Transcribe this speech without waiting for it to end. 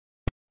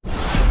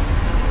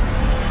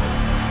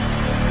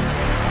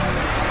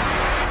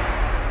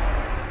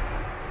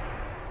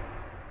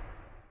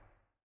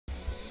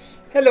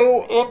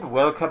Hello and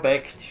welcome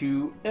back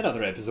to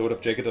another episode of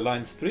Jagged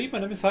Alliance 3. My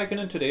name is Syken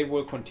and today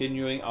we're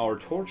continuing our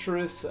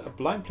torturous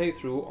blind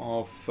playthrough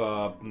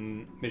of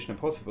Mission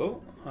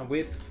Impossible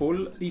with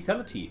full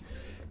lethality.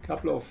 A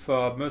couple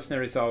of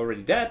mercenaries are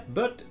already dead,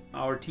 but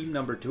our team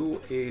number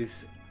 2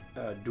 is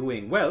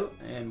doing well,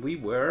 and we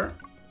were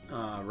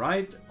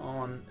right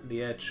on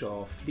the edge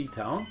of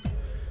Fleetown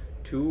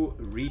to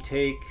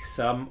retake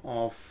some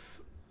of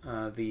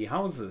the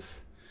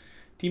houses.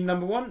 Team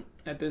number 1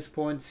 at this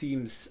point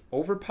seems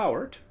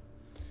overpowered,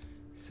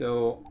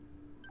 so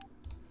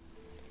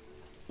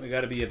we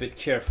gotta be a bit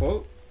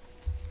careful.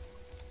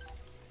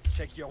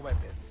 Check your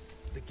weapons.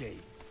 The game.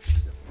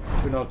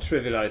 Do not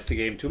trivialize the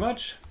game too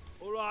much.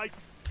 Alright,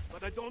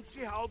 but I don't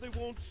see how they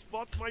won't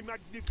spot my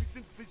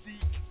magnificent physique.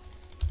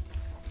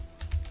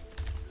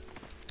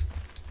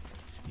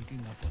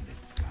 Sneaking up on the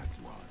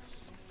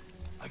Scotswalls.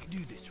 I can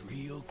do this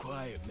real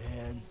quiet,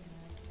 man.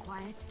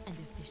 Quiet and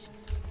efficient.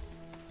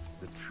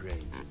 The prey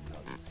will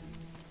not see.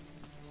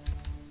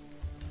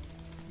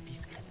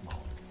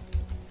 Discrètement.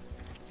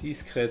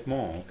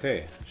 Discrètement,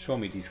 okay. Show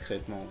me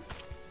discrètement.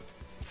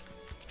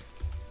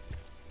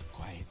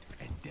 Quiet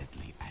and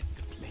deadly as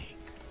the plague.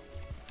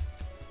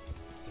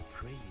 The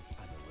prey is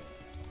unaware.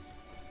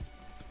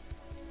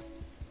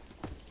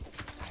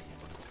 I am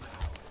the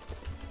power.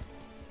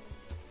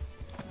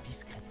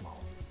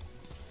 Discrètement.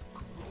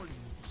 Scrolling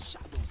in the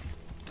shadows is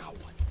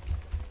cowards.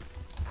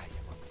 I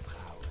am on the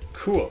prowl.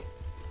 Cool.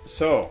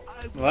 So,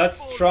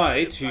 let's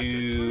try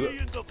to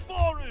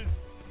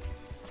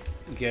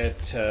get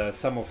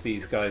some of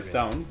these guys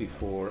down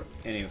before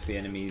any of the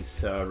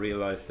enemies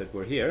realize that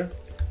we're here.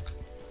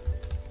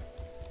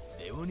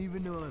 They won't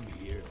even know I'm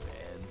here,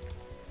 man.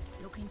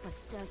 Looking for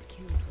stealth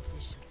kill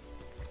position.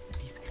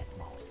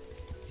 Discrètement.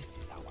 This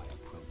is how I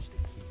approach the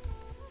key.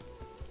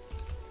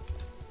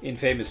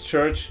 Infamous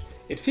church.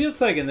 It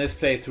feels like in this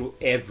playthrough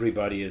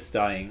everybody is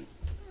dying.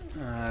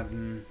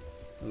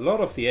 A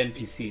lot of the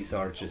NPCs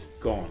are just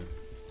gone.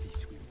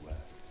 This will work.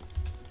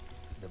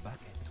 The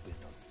buckets will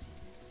not see.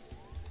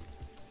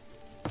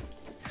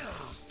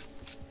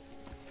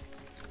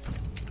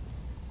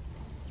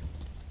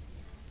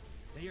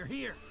 They are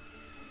here.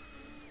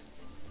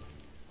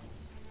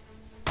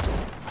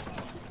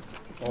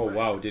 Oh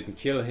wow, didn't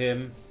kill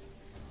him.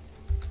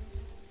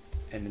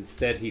 And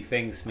instead he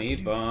thanks me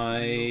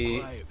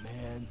by Quiet,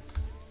 man.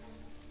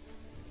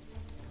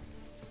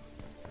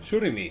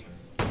 shooting me.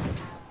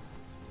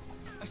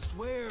 I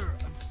swear,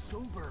 I'm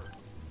sober.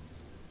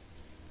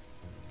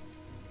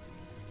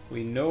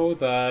 We know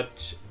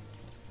that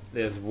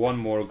there's one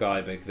more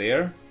guy back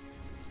there.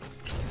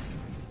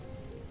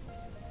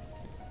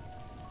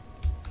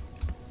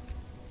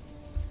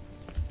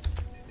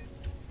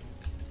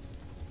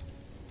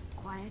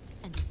 Quiet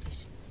and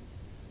efficient.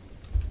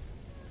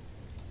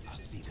 I'll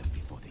see them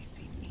before they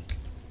see me.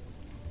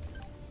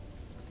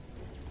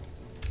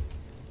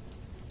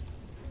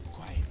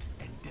 Quiet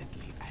and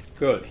deadly as the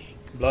Good. plague.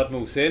 Blood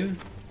moves in.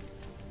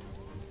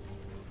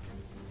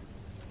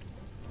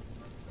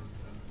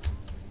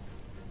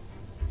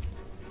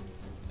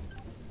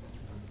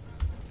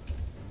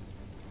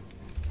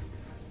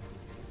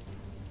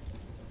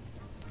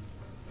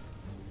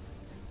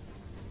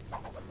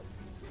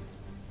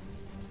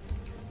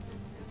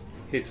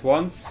 Hits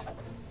once.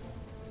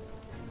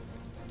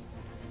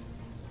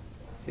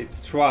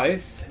 Hits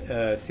twice.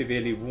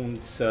 Severely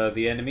wounds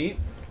the enemy.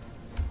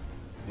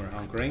 We're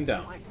hunkering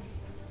down.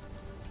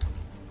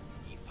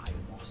 If I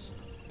must.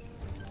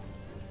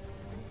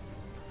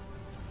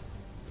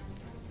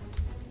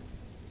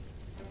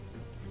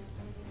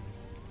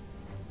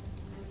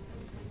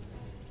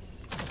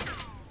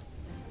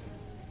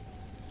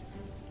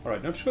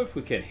 Alright, not sure if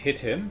we can hit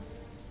him.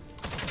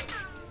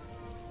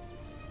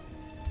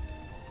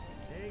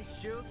 They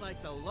shoot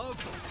like the locals.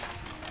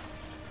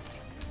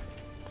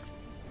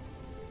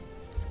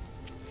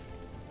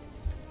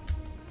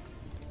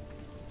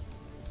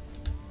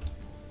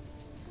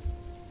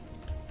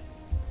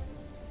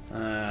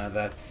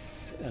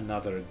 That's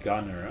another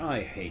gunner. I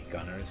hate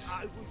gunners.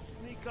 I will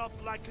sneak up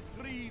like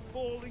a tree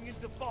falling in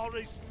the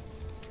forest.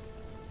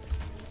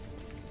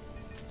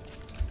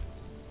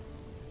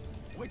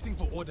 Waiting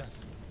for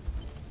orders.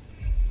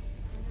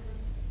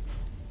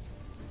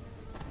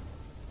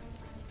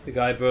 The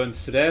guy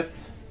burns to death.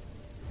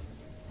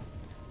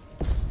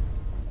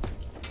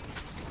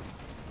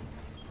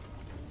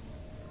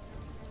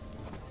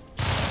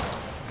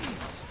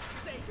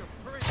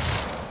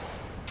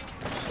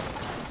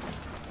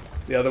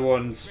 The other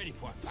one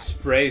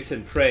sprays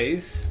and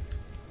prays.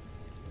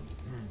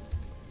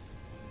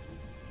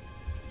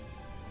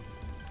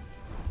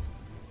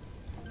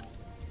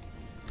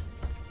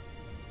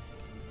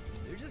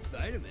 They're just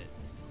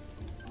vitamins.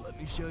 Let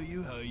me show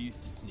you how I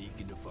used to sneak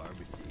into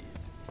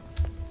pharmacies.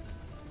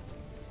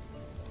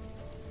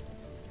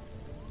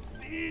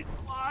 Be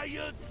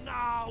quiet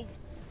now.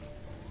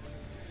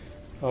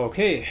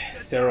 Okay,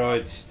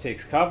 steroid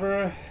takes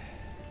cover.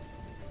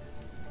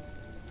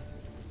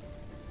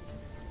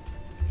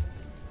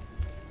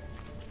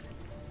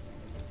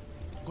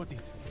 Got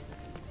it.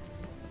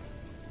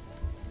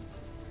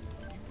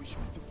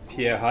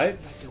 Pierre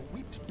Heights. Like a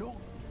whipped dog.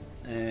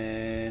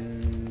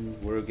 And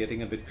we're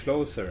getting a bit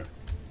closer.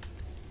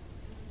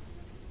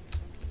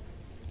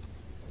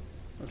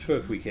 Not sure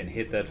if we can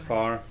hit that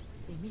far.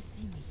 They may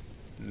see me.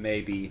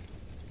 Maybe.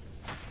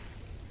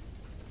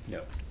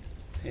 No.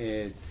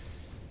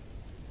 It's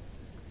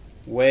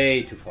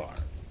way too far.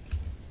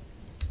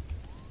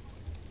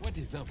 What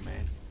is up,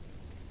 man?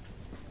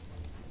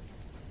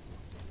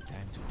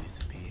 Time to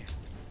disappear.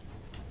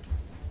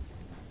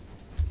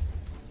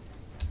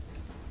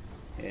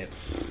 Yeah,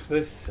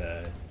 this is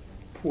a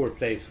poor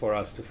place for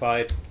us to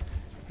fight.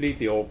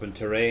 Completely open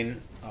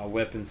terrain. Our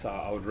weapons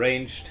are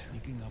outranged.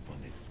 Sneaking up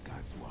on this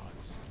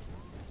Scotswards.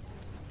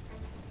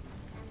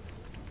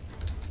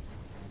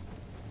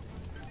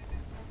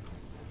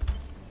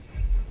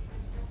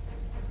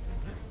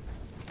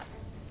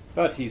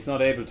 But he's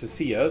not able to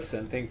see us,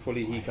 and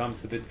thankfully he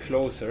comes a bit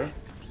closer. That's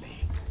the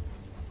plague.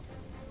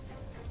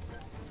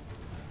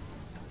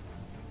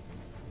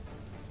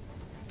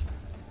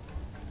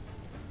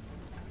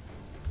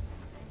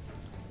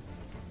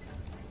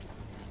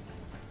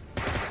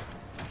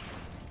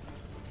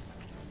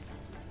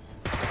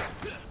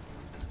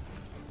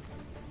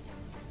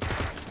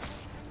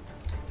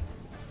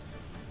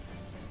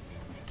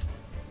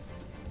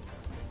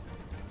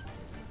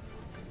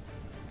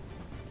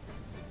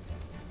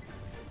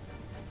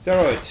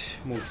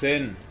 Steroid moves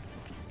in.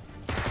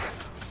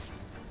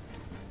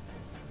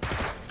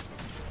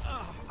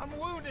 I'm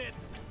wounded.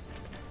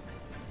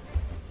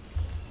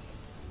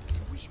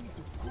 You wish me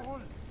to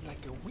crawl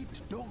like a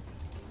whipped dog?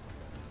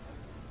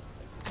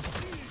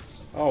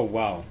 Oh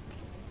wow.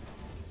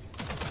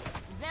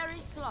 Very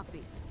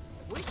sloppy.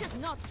 We should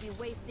not be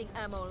wasting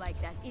ammo like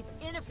that. It's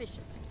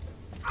inefficient.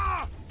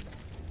 Ah!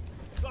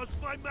 Does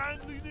my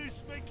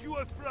manliness make you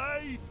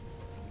afraid?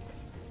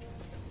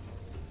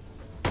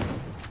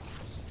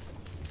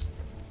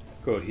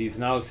 Good, he's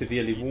now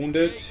severely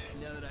wounded.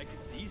 Now that I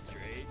can see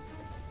straight.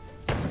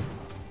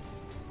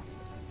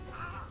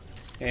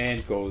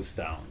 And goes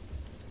down.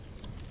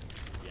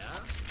 Yeah?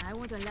 I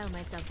won't allow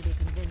myself to be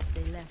convinced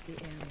they left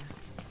the area.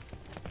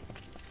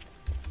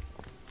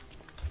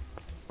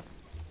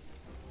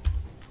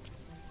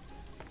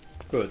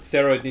 Good,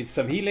 Steroid needs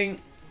some healing.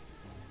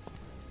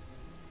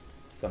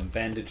 Some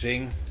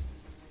bandaging.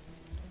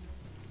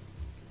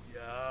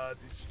 Yeah,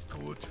 this is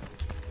good.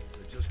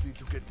 I just need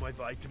to get my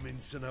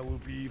vitamins and I will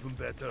be even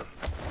better.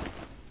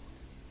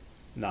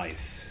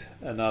 Nice.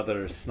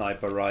 Another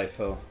sniper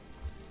rifle.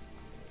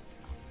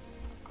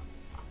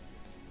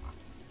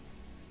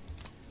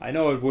 I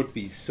know it would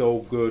be so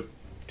good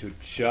to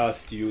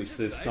just use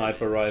this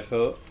sniper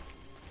rifle.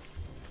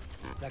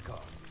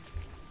 D'accord.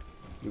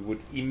 We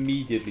would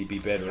immediately be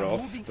better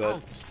off,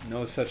 but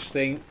no such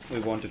thing. We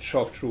wanted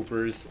shock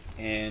troopers,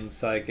 and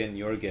Syken,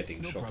 you're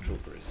getting shock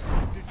troopers.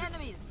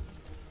 Enemies!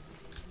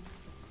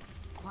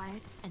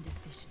 Quiet and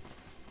efficient.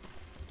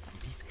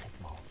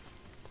 Discrètement.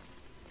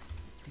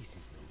 This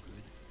is no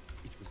good.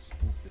 It will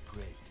spook the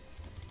prey.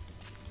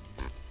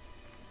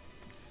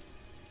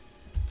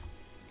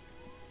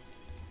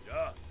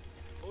 Yeah,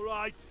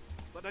 alright.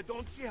 But I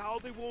don't see how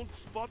they won't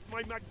spot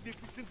my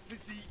magnificent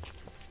physique.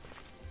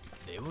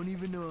 They won't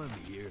even know I'm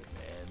here,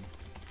 man.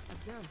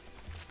 Observe.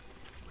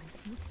 One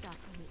sneaks up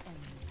on the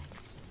enemy like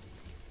so.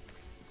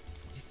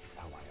 This is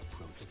how I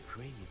approach. The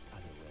prey is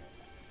unaware.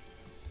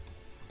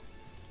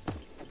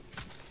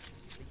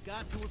 They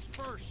got to us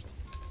first.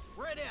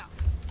 Spread out.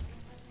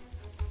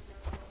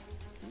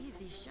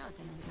 Easy shot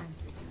on an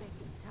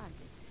unsuspecting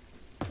target.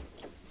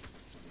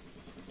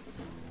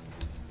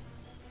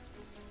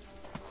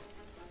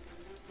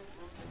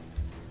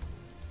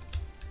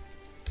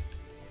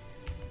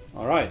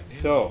 Alright, They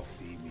so won't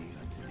see me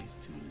until it's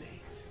too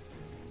late.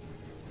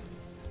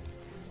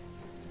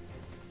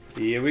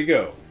 here we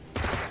go.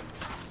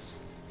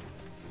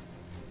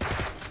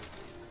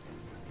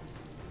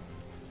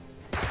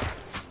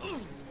 Oh,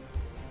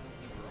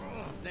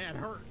 that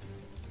hurt.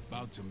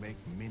 About to make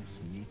mince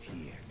meat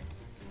here.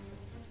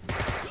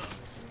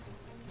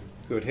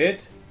 Good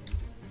hit.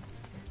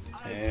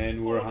 I will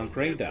And we're follow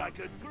hunkering them down. like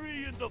a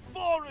tree in the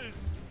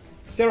forest.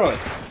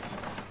 Steroids!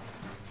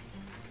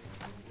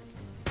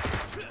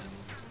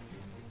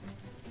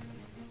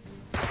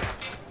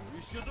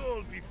 We should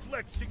all be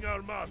flexing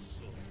our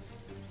muscles.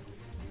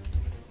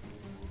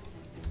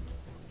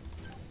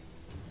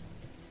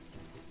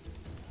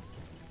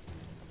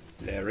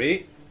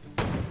 Larry.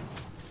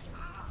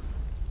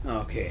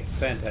 Okay,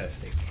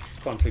 fantastic.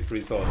 Conflict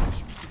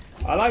resolved.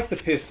 I like the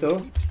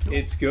pistol.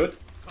 It's good.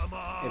 Come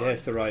on. It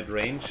has the right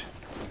range.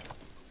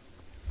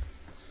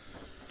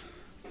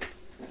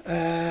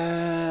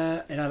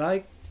 And I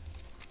like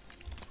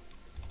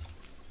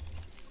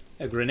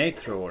a grenade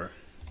thrower.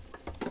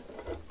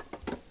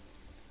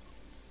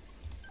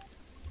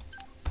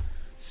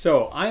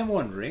 So I'm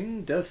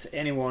wondering, does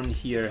anyone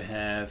here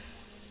have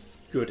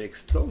good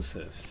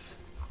explosives?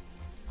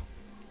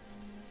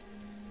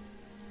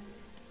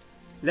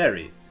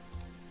 Larry.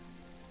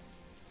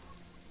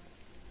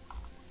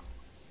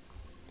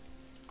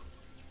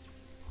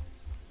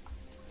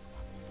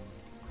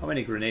 How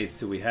many grenades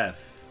do we have?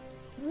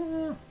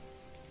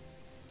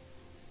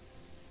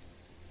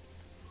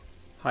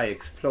 high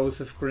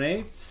explosive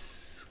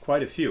grenades.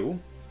 Quite a few.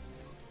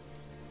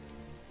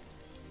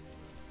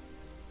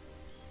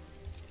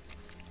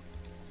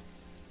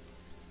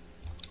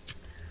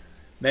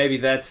 Maybe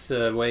that's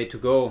the way to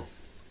go.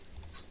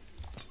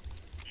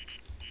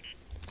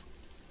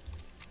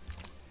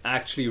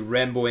 Actually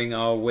Ramboing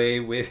our way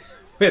with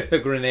a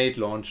grenade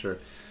launcher.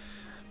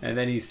 And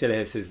then he still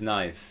has his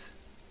knives.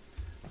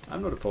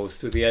 I'm not opposed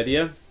to the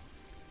idea.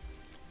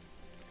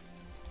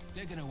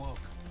 Taking a walk.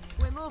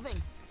 We're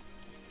moving.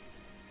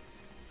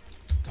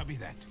 Copy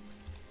that.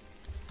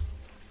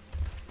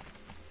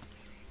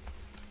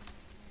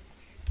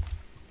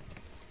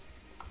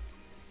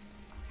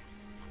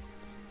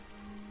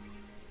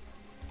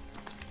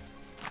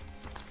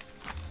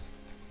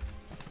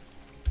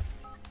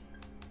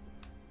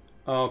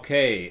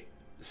 Okay,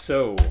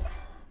 so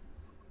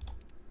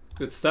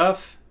good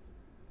stuff.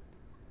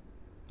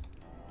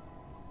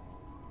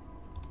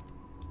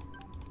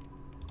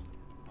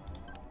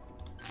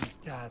 This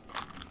task,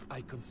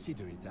 I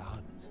consider it a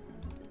hunt.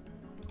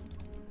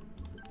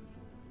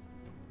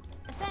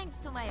 Thanks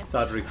to my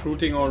Start efficiency,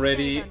 recruiting we can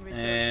already, save on resources.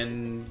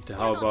 and You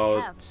how don't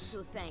about have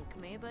to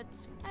thank me, but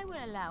I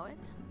will allow it.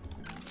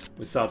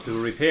 we start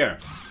to repair?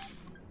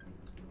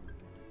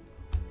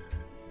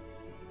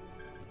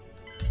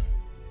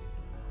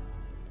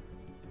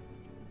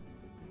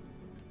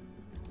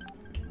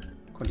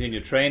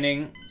 Continue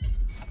training.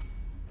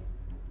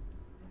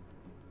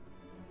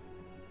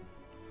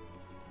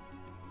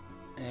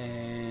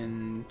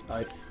 And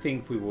I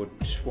think we would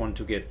want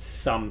to get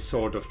some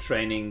sort of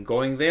training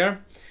going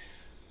there.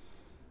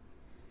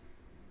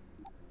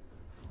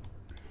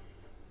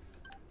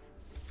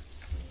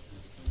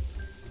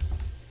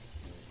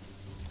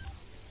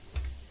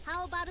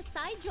 How about a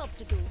side job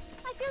to do?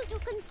 I feel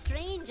too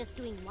constrained just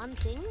doing one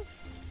thing.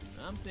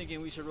 I'm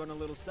thinking we should run a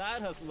little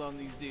side hustle on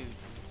these dudes.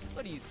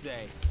 What do you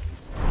say?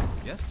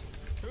 Yes?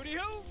 Hooty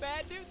hoo,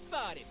 bad dude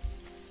spotted.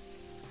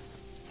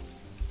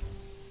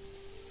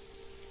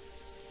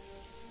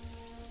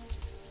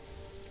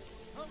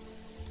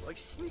 I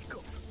sneak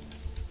up.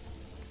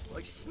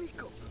 I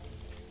sneak up.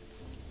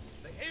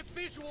 They have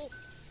visual.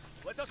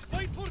 Let us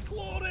fight for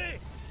glory.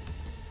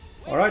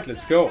 All right,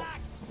 let's go.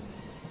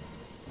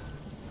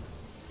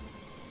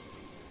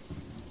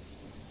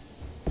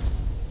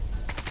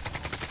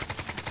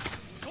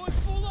 Going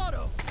full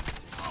auto.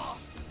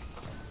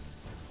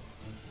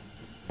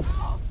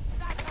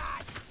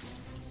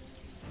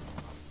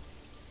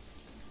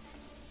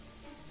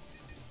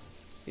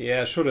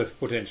 Yeah, I should have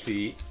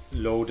potentially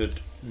loaded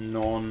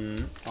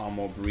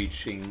non-armor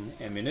breaching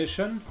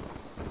ammunition.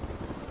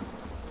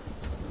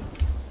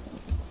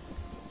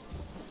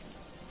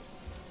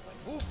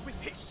 Move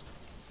with haste.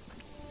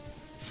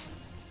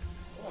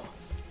 Oh,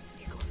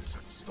 Egon's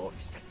heard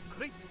stories that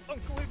great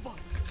Uncle Ivan,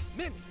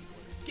 many people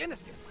in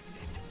Afghanistan like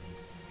that.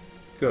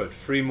 Good,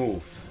 free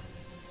move.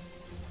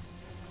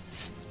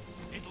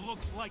 It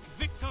looks like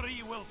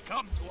victory will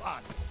come to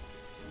us.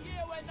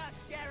 You will not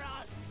scare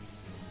us.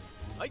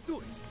 I do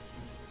it.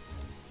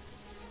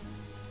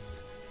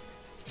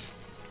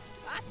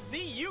 I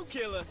see you,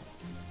 killer.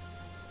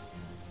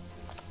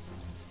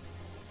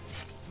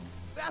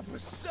 That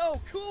was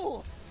so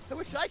cool! I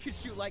wish I could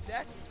shoot like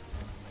that.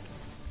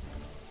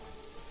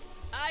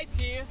 Ice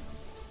here.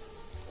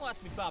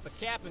 Watch me pop a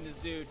cap in this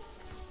dude.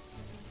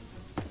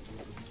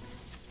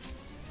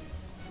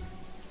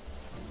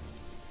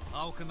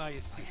 How can I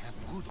have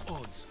good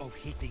odds of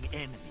hitting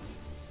enemy?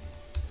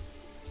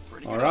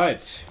 All right,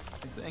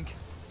 I think.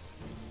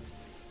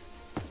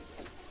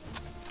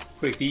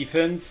 quick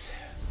defense.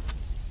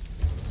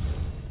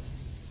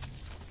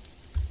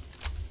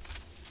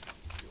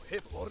 You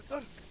have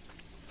order?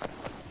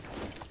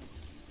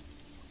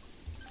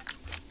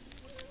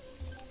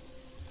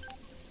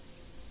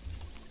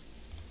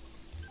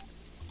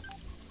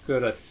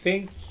 Good, I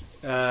think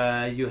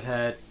you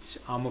had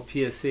armor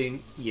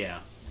piercing. Yeah.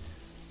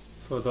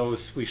 For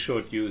those, we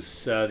should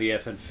use the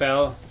F and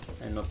Fel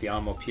and not the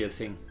armor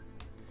piercing.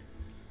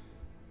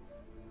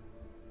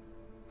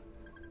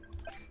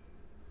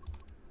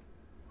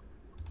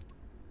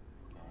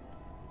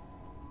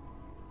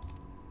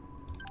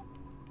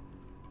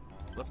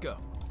 Let's go.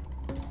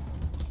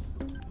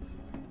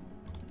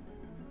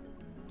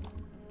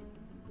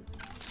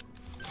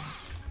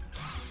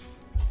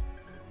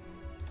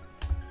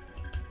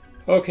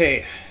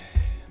 Okay.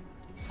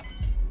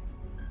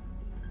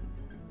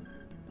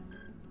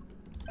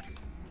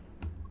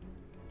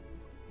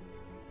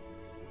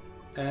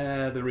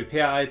 The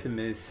repair item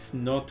is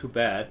not too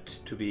bad,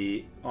 to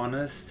be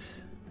honest.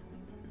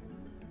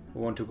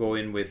 We want to go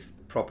in with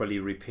properly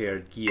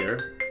repaired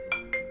gear.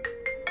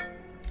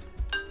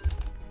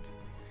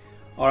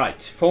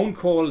 Alright, phone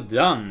call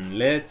done.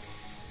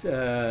 Let's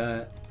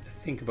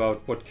think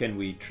about what can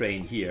we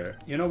train here.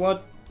 You know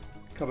what?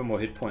 A couple more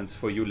hit points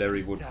for you,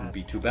 Larry, wouldn't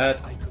be too bad.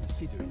 I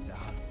consider it a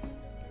hunt.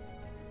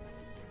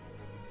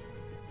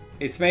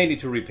 It's mainly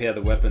to repair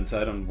the weapons.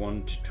 I don't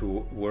want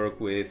to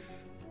work with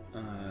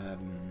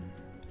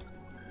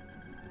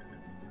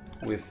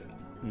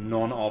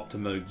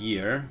non-optimal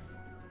gear.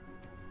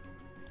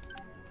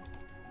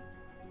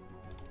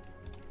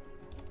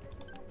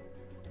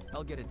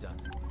 I'll get it done.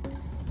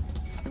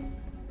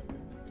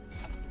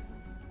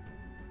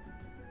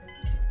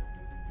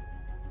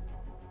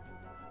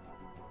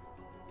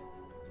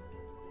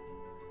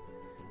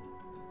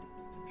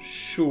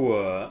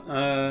 Sure.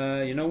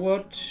 You know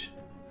what?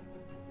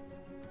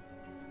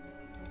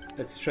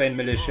 Let's train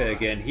militia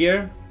again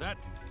here. That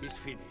is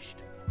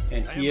finished.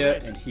 And here,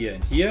 and here,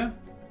 and here.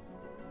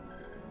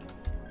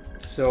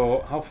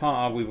 So, how far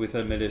are we with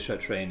the militia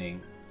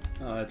training?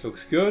 It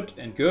looks good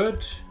and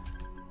good.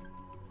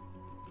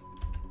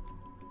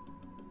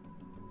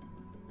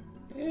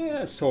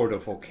 Yeah, sort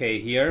of okay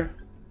here.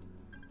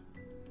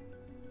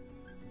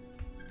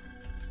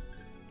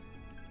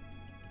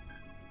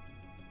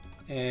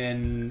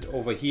 And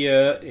over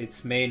here,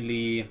 it's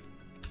mainly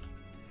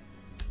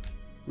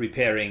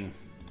repairing.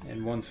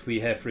 And once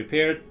we have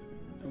repaired,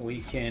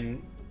 we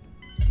can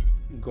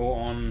go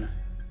on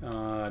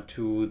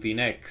to the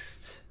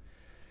next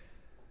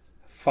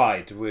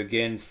fight. We're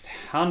against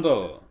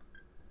Handel.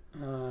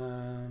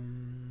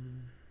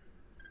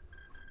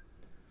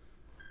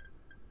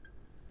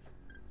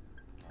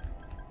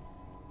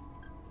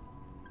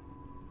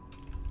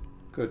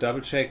 Go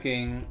double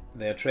checking.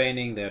 They're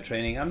training. They're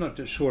training. I'm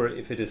not sure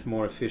if it is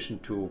more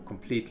efficient to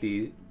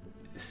completely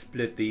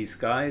split these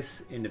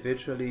guys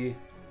individually.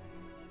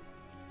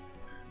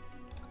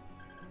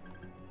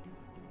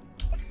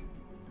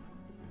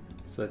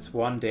 So it's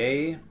 1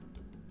 day.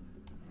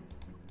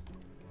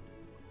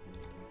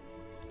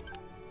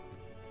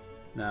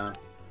 No.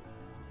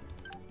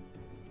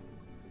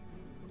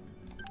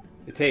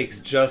 It takes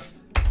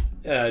just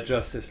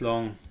as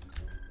long.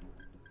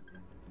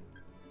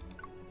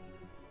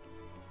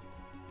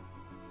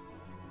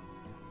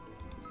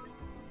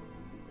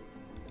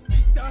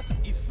 This task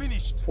is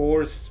finished.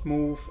 Force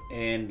move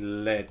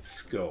and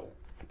let's go.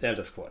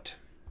 Delta Squad.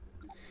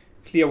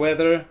 Clear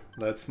weather.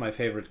 That's my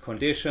favorite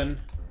condition.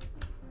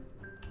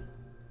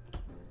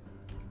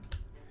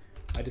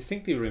 I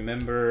distinctly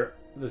remember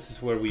this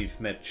is where we've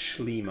met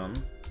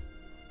Schliemann.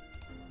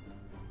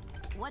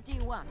 What do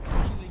you want?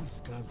 Killing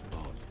Skuzz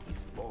boss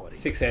is boring.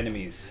 6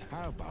 enemies.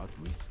 How about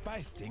we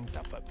spice things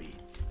up a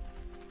bit?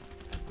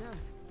 Observe.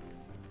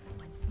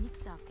 One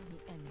sneaks up on the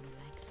enemy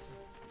like so.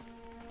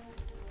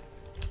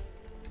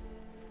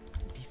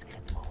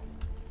 Discretement.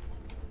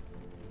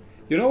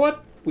 You know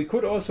what? We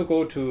could also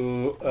go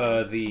to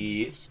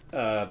the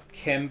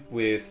camp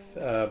with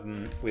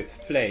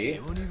Flay,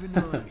 Don't even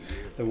know me.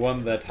 the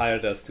one that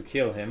hired us to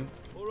kill him.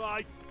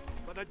 Alright,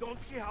 but I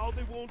don't see how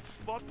they won't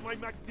spot my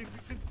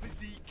magnificent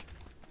physique.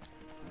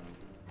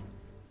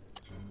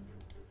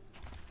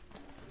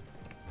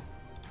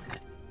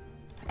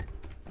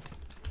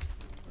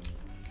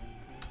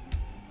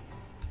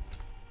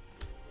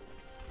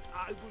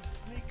 I will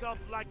sneak up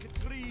like a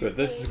tree. Good,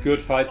 this is a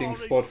good fighting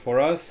spot for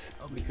us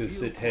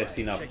because it has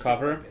enough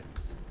cover.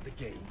 The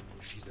game,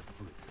 she's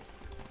afoot.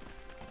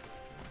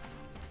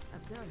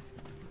 Observe.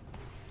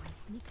 One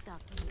sneaks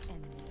up on the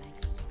enemy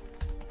like so.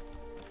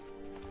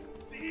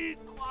 Be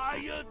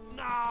quiet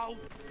now.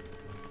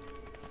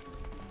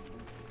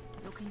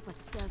 Looking for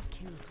stealth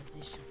kill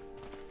position.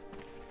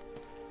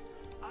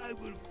 I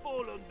will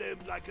fall on them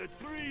like a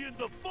tree in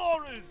the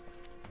forest.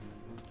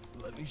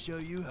 Let me show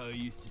you how I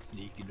used to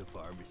sneak into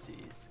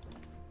pharmacies.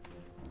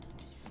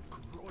 This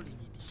crawling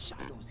in the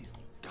shadows is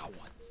for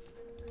cowards.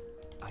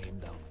 I am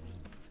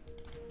downwind.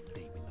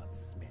 They will not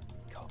smell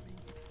me coming.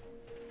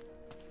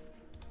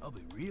 I'll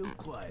be real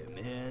quiet,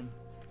 man.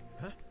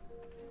 Huh?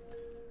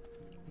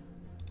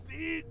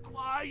 Be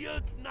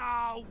quiet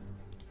now.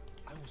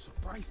 I will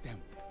surprise them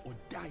or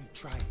die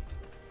trying.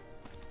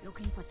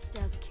 Looking for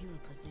stealth kill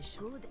position.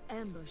 Good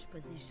ambush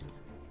position.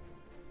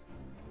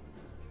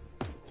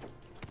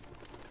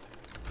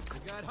 We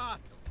got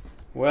hostiles.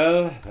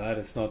 Well, that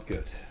is not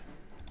good.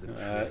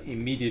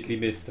 Immediately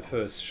missed the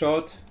first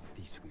shot.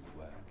 This will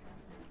work.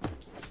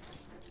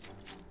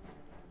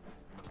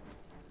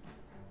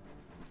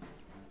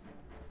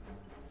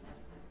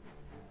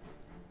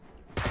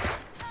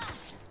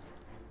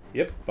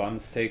 Yep,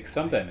 Buns takes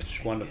some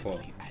damage. Wonderful.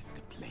 Deadly as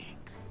the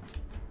plague.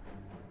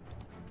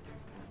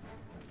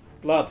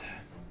 Blood.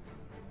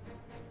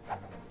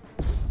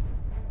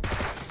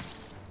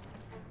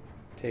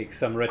 Take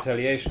some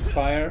retaliation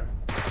fire.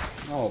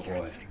 Oh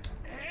boy.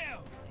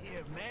 Hell,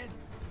 here, man.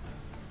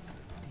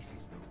 This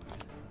is no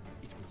good.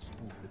 It will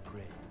spook the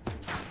prey.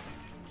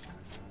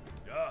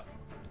 Yeah.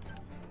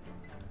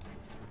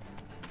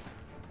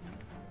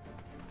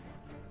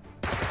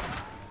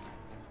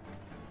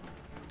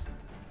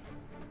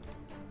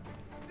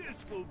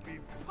 This will be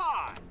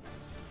pie.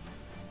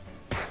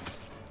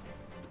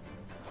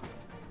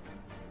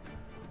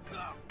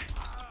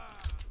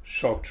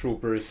 Shock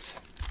troopers.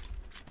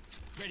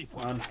 Ready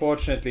for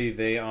Unfortunately,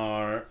 they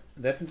are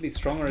definitely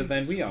stronger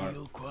than we are.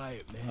 real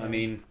quiet, man. I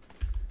mean,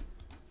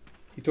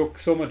 he took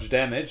so much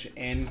damage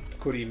and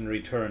could even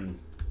return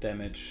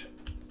damage.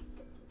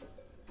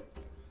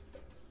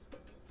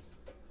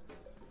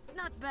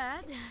 Not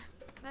bad,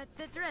 but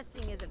the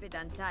dressing is a bit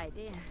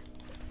untidy.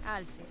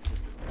 I'll fix it.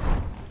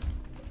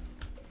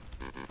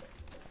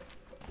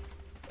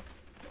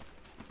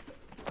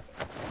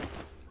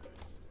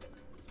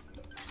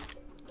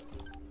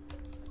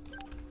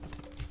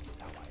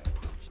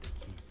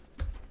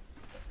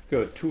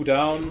 Good, 2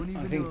 down.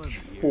 I think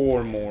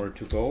 4 more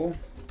to go.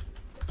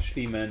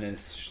 Schliemann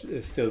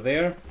is still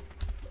there.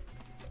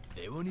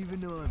 They won't even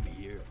know I'm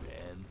here,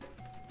 man.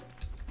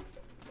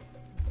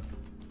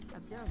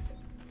 Observe.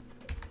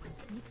 One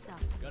sneaks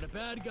up. Got a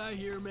bad guy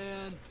here,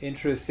 man.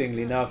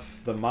 Interestingly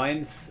enough, the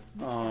mines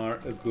are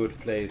a good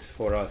place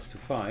for us to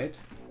fight.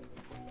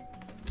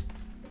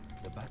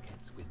 The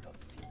backheads will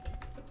not see me.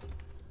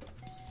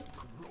 These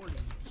crawling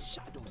in the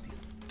shadows, these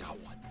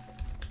cowards.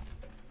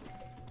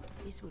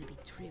 This will be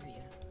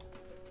trivial.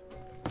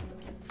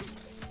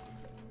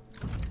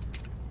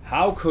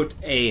 How could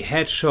a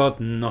headshot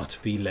not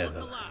be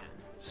leather?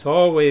 It's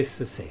always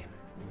the same.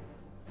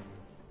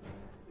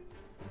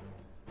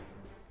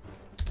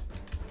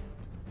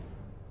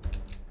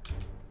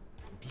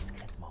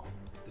 Discretement,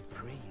 the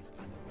prey is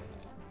unaware.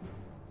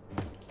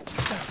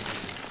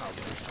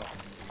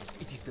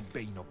 It is the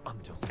bane of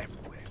hunters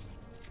everywhere.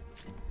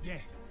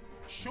 Yes.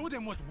 Show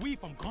them what we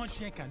from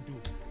Grandchien can do.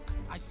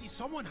 I see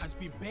someone has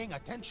been paying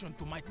attention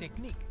to my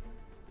technique.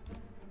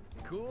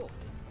 Cool.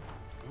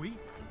 Oui?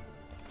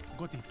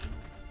 Got it.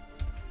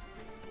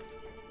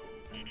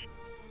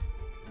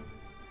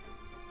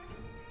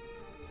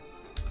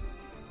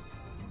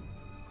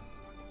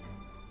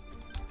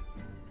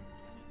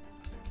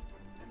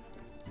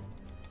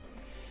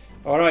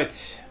 All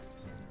right.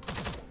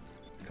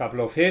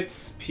 Couple of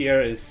hits.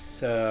 Pierre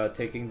is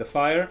taking the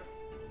fire.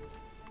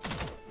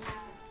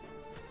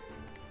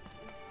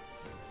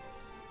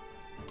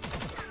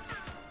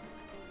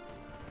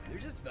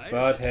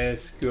 But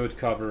has good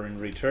cover in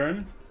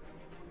return.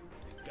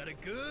 Got a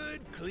good,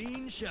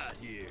 clean shot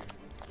here.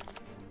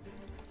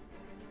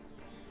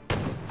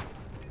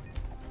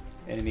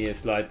 Enemy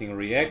has lightning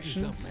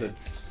reactions.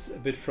 That's a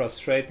bit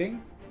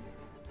frustrating.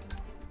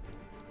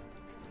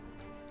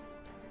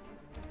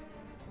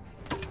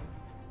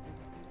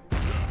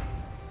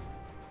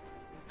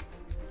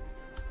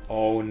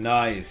 Oh,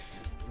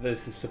 nice.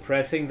 This is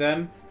suppressing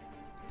them.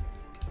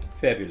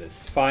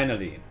 Fabulous.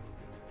 Finally.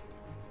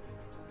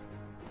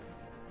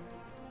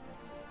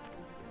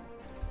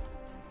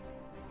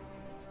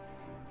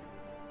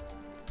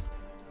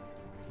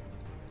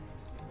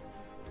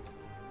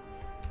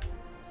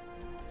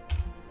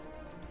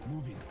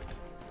 Moving.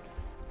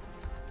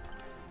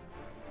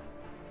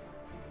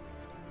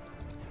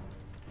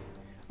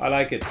 I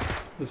like it.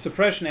 The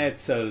suppression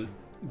adds a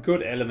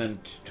good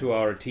element to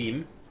our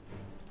team.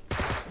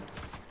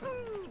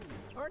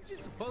 Aren't you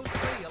supposed to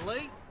be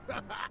elite?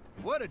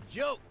 What a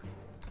joke!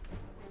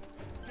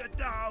 Get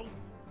down!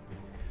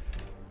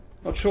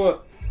 Not sure.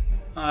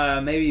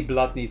 Maybe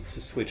Blood needs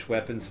to switch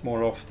weapons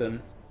more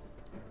often.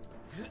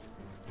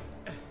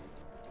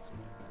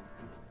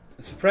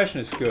 The suppression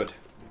is good.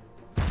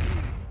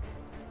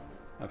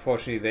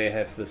 Unfortunately, they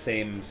have the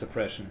same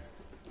suppression.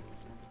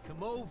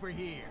 Come over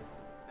here.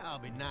 I'll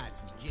be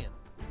nice and gentle.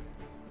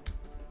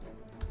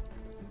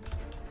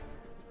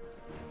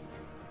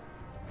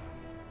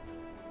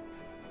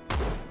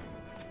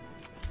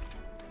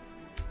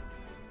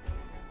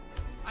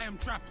 I am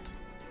trapped.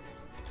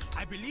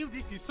 I believe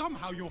this is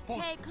somehow your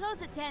fault. Pay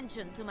close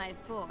attention to my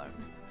form.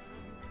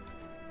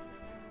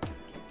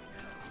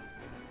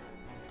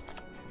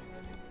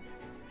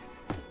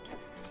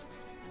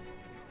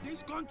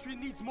 This country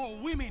needs more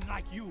women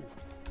like you.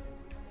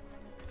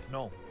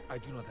 No, I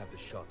do not have the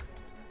shot.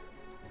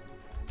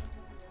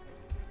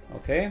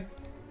 Okay.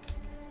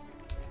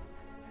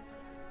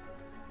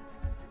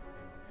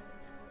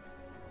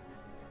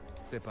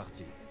 C'est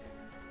parti.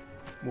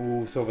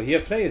 Moves over here.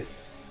 Flay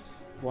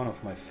is one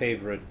of my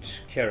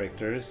favorite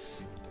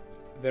characters.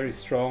 Very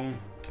strong.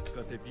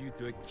 Got a view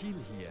to a kill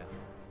here.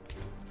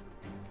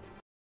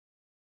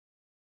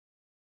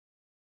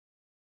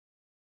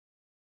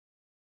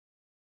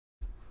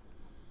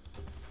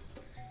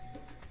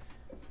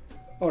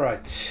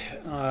 Alright.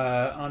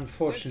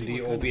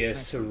 Unfortunately,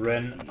 OBS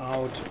ran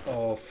out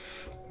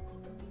of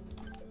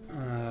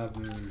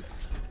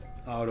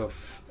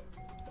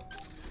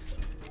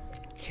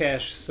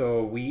cash,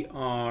 so we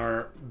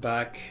are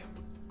back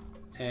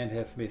and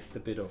have missed a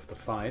bit of the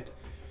fight.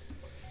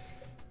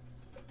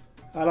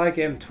 I like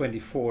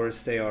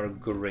M24s, they are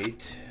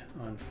great.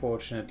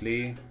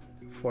 Unfortunately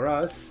for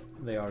us,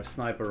 they are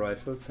sniper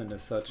rifles, and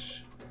as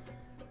such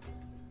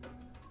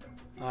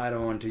I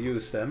don't want to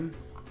use them.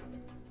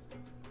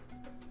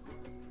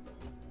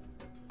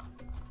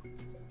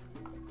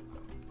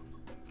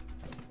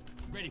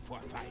 Ready for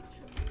a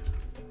fight.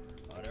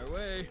 On our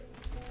way.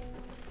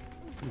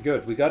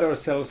 Good, we got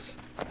ourselves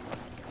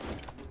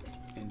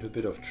into a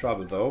bit of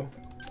trouble though.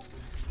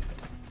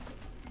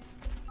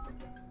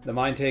 The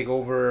mine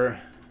takeover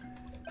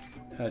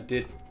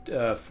did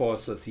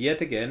force us yet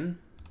again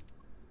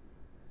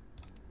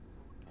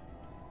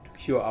to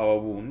cure our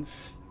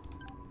wounds.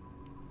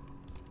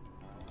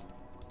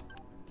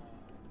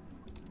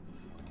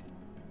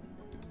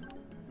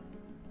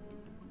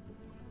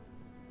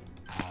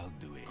 I'll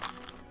do it.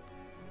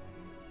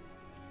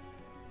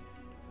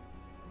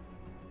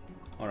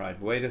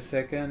 Alright, wait a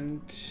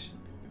second.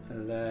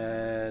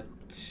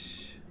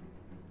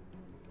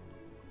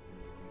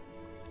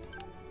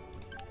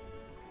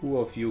 Who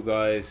of you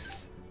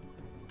guys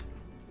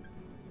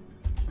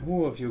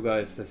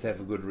does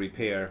have a good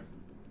repair?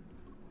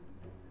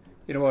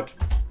 You know what?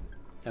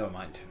 Never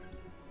mind.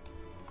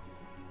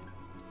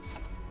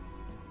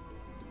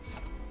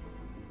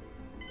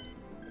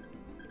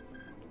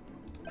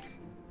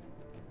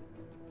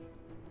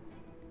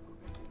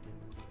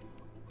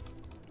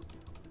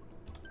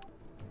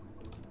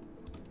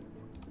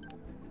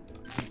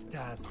 This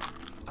task,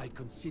 I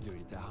consider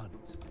it a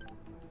hunt.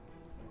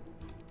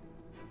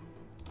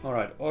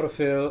 Alright,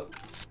 autofill.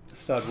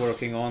 Start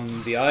working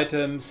on the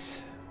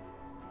items.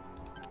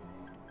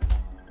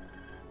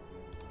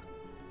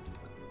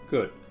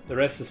 Good. The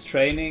rest is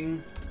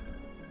training.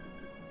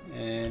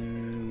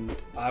 And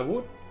I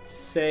would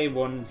say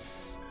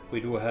once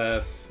we do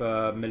have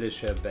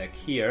militia back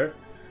here,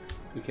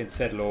 we can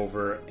settle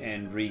over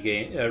and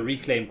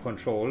reclaim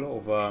control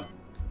over...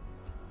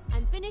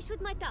 I'm finished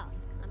with my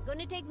task. I'm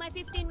gonna take my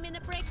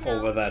 15-minute break now.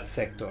 Over that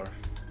sector.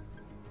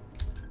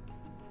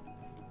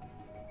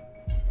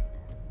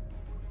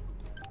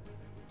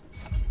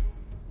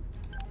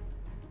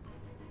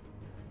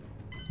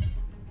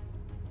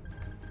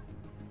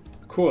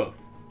 Cool.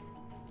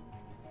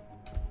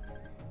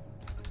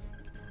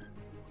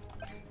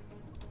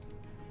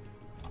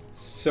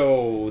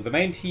 So the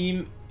main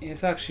team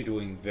is actually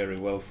doing very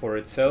well for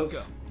itself. Let's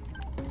go.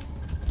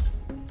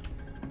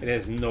 It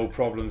has no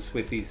problems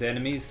with these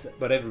enemies,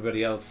 but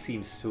everybody else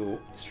seems to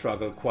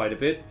struggle quite a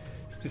bit.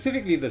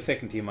 Specifically the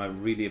second team, I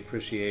really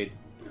appreciate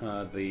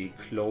the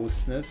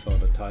closeness or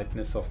the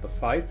tightness of the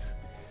fights.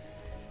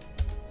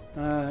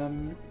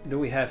 Do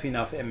we have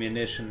enough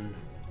ammunition?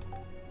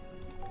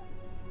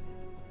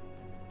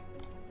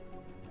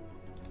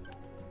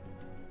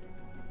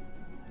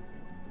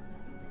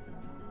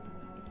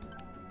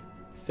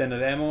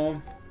 Standard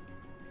ammo.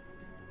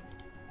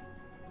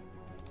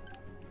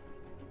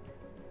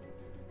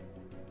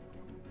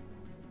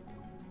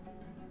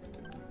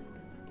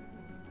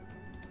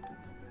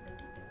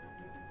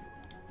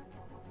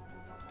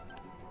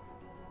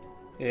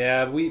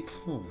 Yeah, we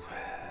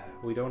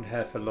don't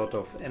have a lot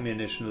of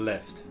ammunition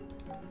left.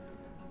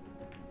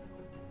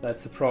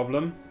 That's the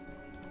problem.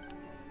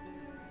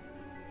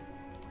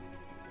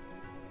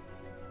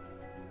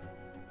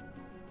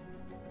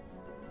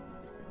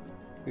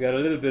 We got a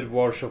little bit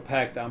Warsaw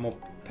Pact ammo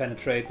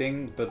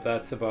penetrating, but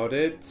that's about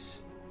it.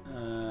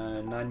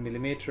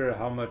 9mm,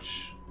 how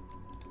much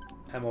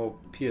ammo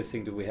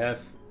piercing do we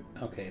have?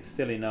 Okay,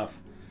 still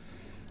enough.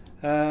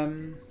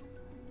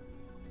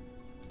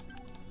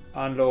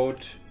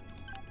 Unload,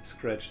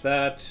 scratch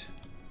that.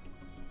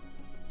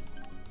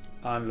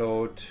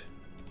 Unload,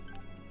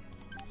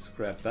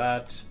 scrap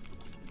that.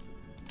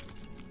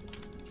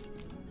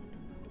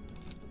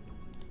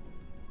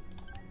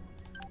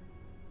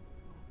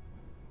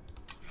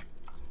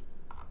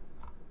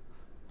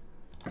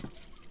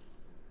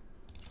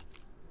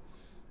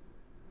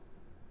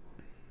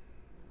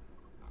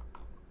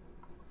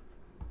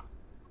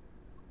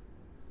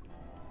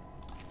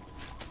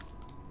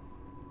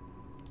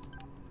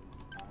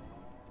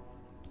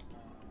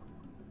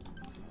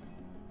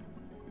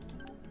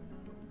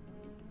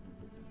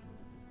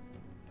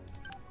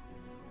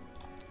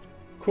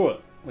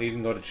 Cool. We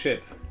even got a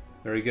chip.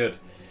 Very good.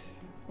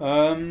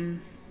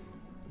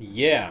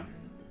 Yeah.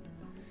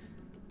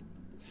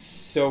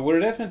 So we're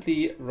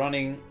definitely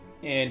running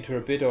into a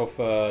bit of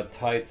a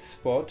tight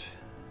spot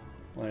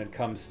when it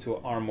comes to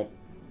armor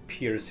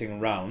piercing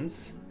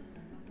rounds.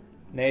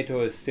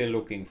 NATO is still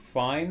looking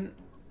fine,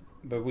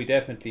 but we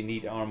definitely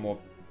need armor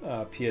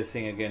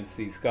piercing against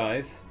these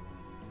guys.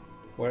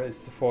 Where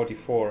is the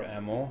 44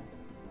 ammo?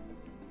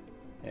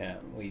 Yeah,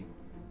 we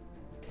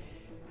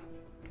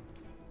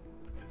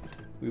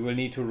will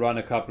need to run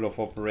a couple of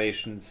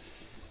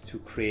operations to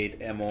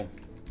create ammo.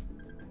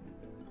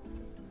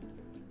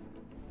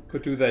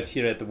 Could do that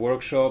here at the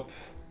workshop.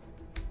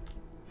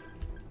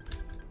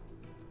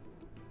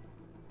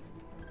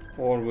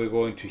 Or we're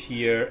going to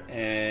here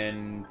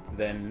and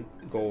then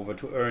go over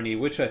to Ernie,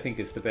 which I think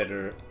is the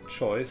better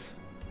choice.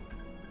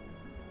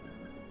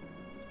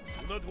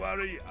 Do not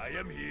worry, I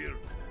am here.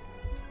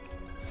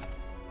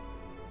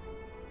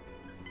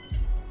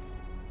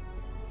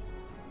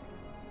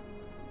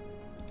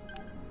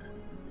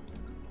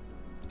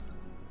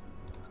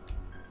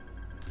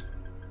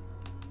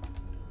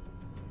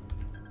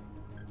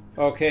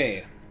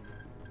 Okay,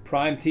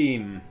 Prime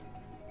Team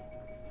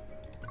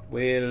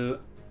will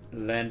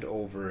land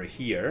over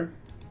here.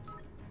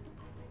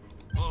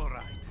 All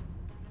right,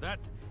 that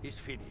is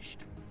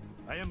finished.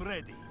 I am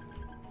ready.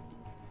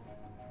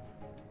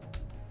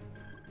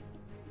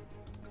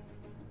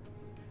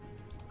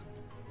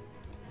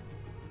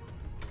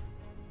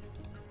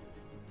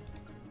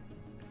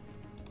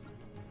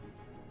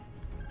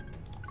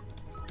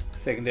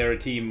 Secondary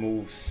team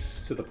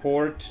moves to the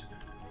port.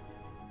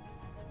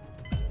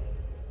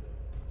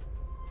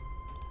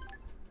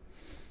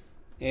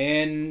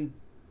 And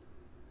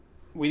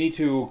we need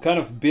to kind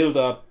of build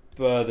up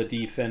the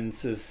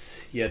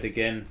defenses yet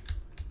again.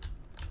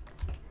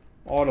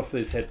 All of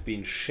this had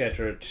been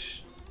shattered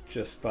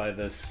just by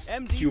this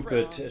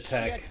stupid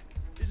attack.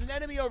 Shit. There's an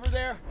enemy over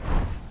there.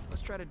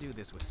 Let's try to do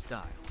this with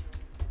style.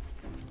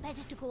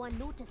 Better to go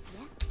unnoticed,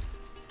 yeah?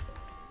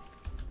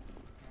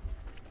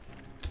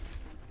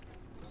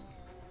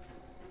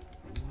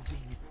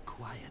 Moving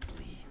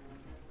quietly.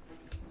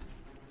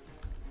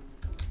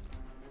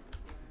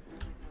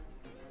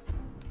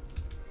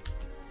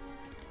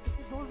 This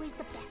is always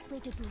the best way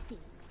to do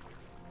things.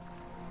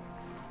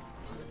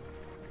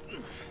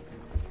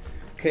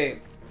 Okay,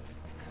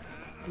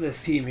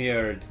 this team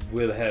here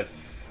will have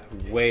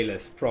way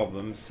less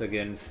problems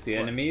against the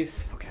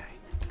enemies. Okay.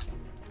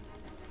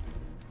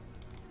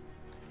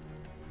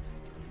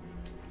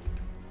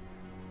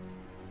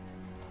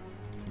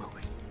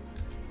 Moving.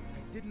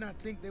 I did not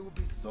think there would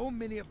be so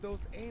many of those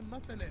AIM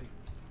mercenaries.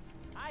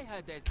 I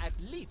heard there's at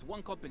least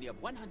one company of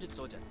 100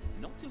 soldiers,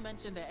 not to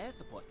mention their air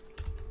support.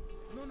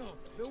 No,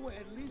 there were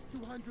at least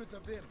 200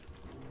 of them.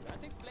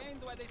 That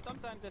explains why they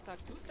sometimes attack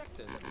two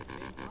sectors at the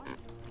same time.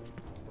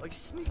 I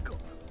sneak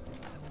up.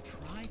 I will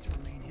try to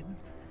remain hidden.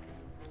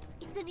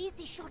 It's an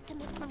easy shot to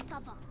make from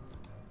cover.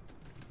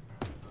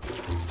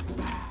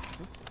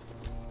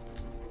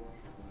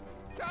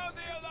 Sound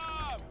the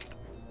alarm!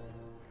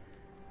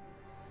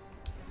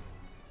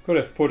 Could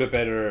have put a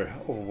better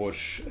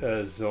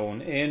Overwatch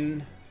zone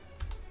in.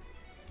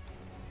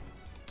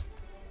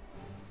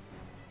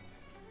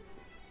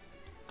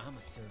 I'ma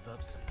serve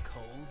up some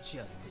cold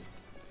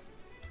justice.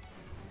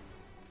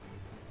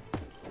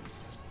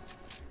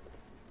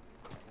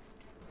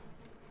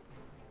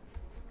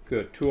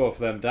 Good, 2 of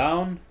them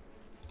down.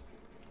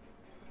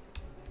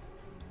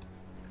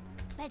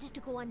 Better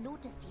to go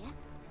unnoticed, yeah?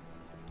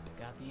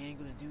 Got the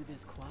angle to do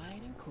this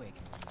quiet and quick.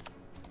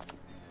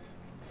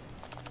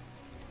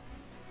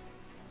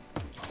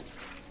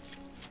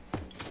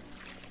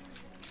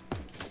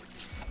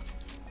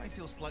 I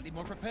feel slightly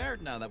more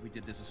prepared now that we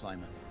did this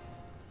assignment.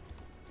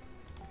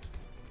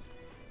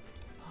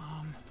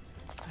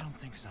 I don't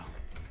think so.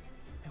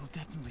 They will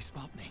definitely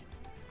spot me.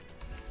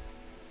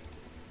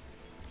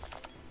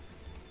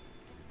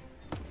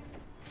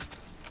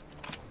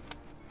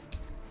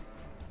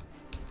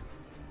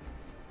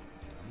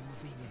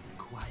 Moving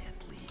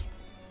quietly.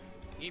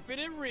 Keeping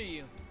it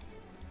real.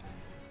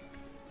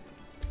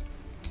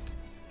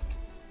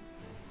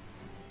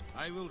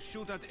 I will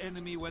shoot at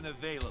enemy when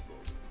available.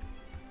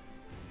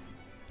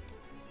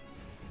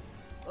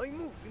 I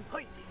move in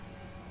hiding.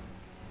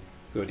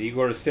 Good,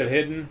 Igor is still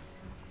hidden.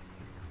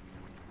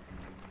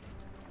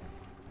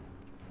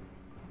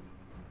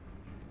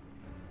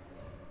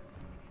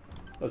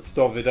 Let's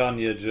stop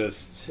Vidania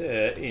just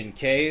in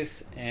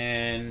case,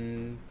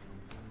 and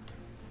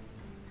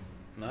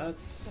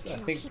that's, I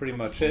think, pretty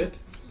much it.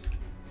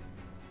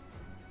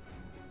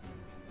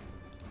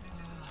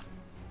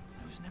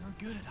 I was never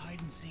good at hide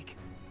and seek.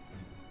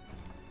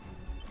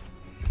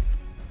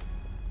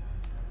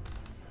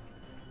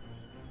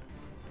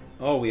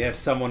 Oh, we have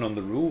someone on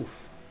the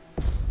roof.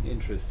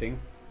 Interesting.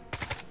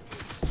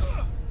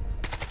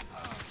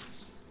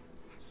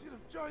 Should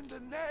have joined the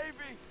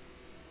Navy.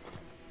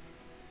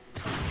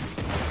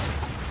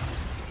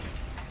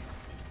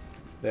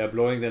 They are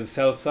blowing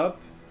themselves up.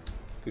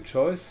 Good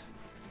choice.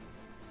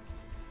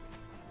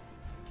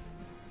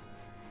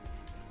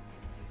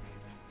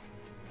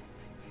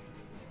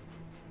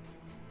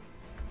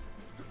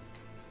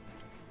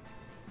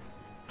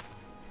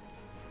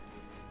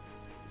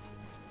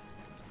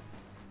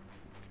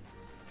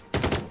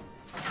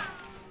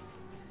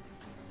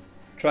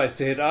 Tries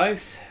to hit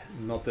ice.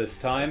 Not this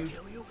time. I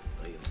tell you,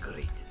 I am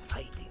great at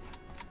hiding.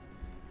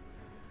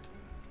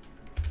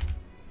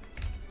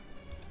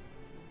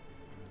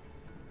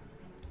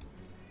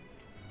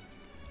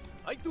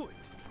 I do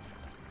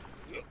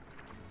it.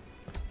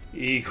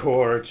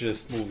 Igor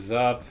just moves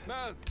up.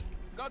 Man,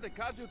 got a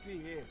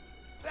casualty here.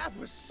 That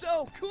was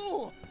so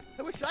cool.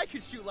 I wish I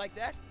could shoot like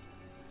that.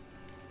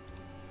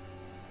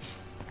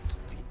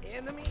 The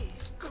enemy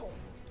is cold.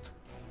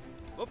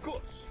 Of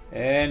course.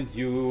 And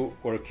you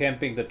were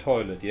camping the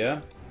toilet, yeah?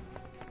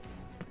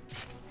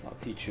 I'll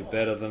teach you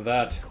better than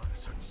that.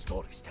 Scholars heard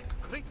stories that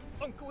great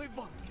Uncle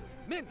Ivan killed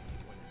many in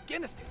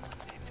Afghanistan.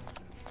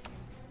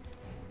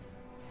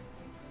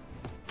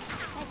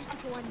 Better to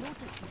go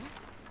unnoticed, yeah?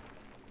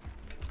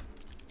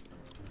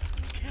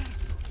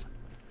 Careful.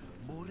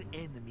 More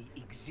enemy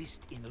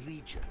exist in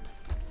region.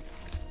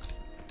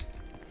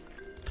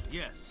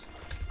 Yes.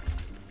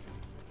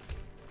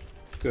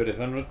 Good, if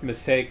I'm not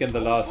mistaken, the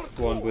last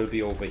one will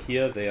be over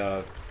here. They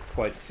are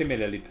quite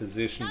similarly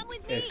positioned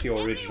as the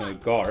original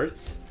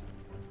guards.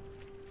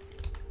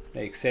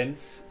 Makes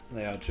sense.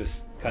 They are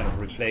just kind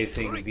of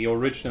replacing the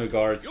original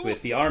guards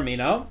with the army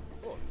now.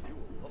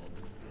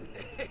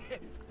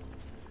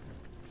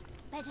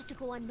 Better to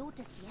go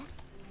unnoticed, yeah?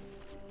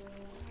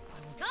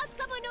 Got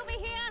someone over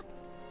here!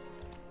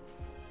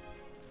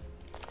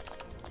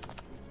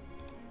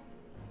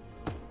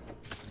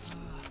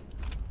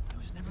 I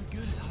was never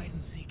good at hide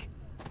and seek.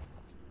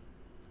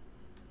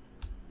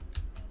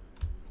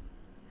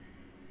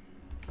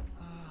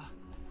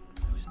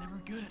 I was never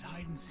good at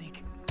hide and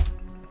seek.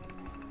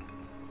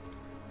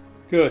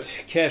 Good,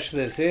 cash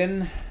this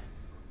in.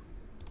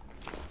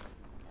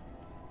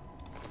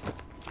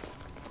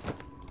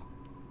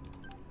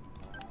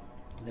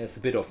 There's a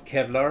bit of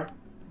Kevlar.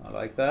 I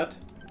like that.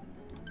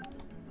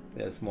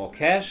 There's more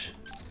cash.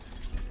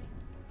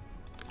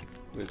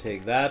 We'll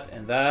take that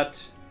and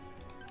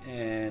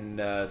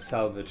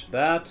salvage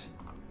that.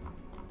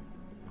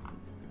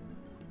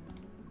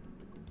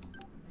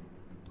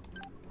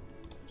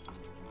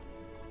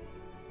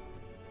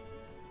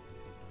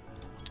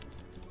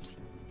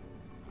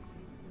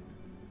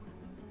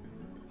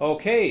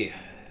 Okay,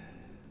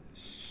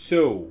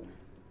 so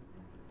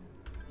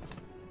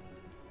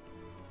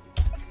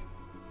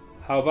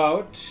how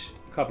about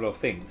a couple of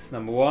things?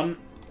 Number one,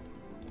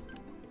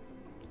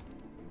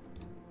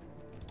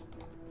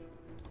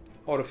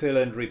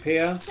 autofill and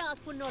repair. This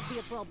task will not be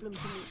a problem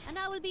to me, and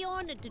I will be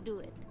honored to do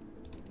it.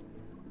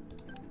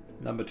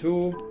 Number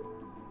two.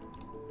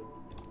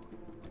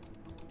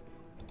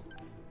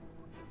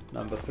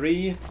 Number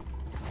three.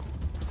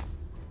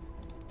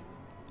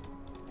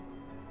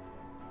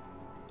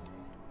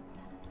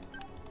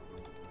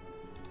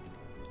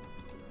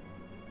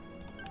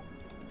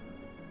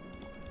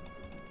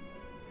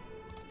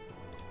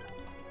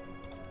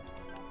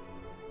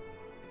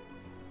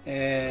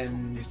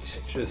 And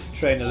just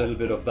train a little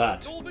bit of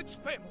that.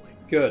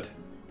 Good.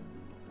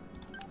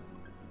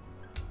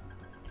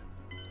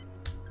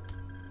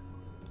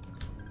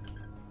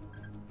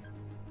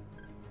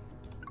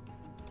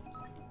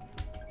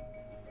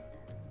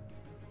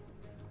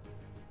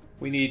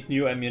 We need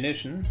new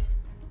ammunition.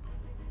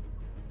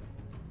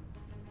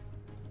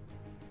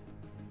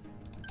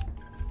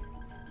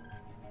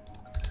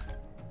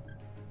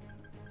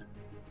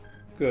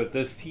 Good,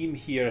 this team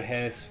here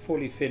has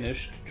fully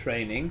finished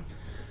training.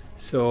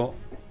 So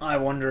I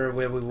wonder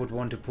where we would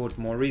want to put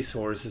more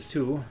resources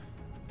too.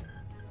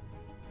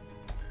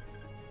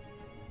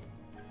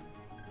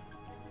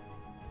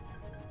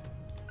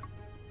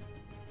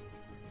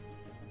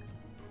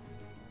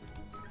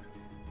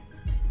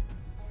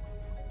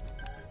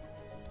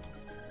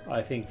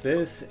 I think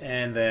this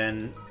and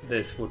then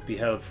this would be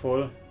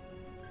helpful.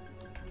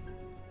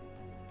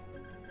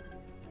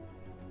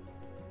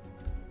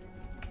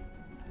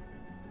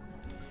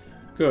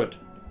 Good.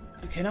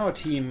 Can our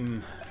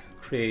team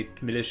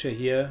create militia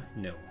here?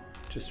 No.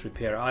 Just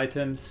repair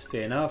items.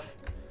 Fair enough.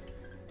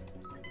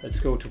 Let's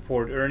go to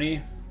Port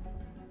Ernie.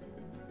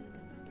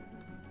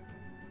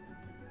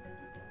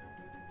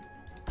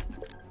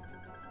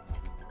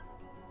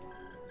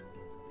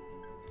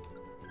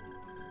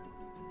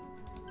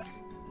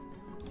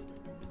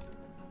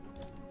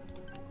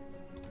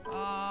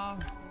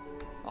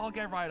 I'll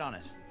get right on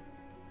it.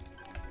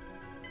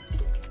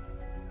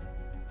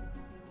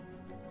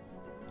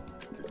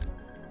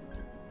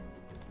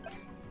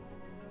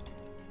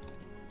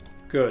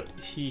 Good.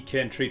 He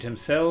can treat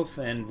himself,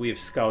 and we've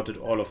scouted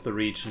all of the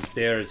regions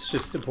there. It's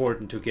just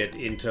important to get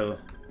intel.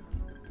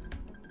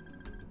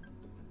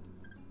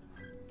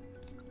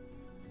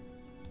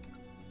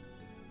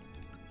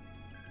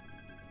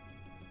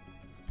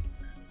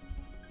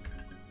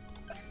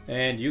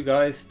 And you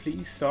guys,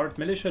 please start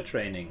militia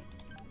training.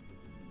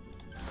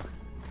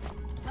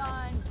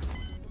 Fine.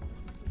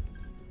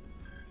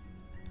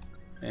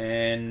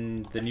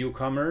 And the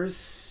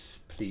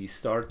newcomers, please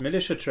start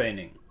militia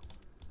training.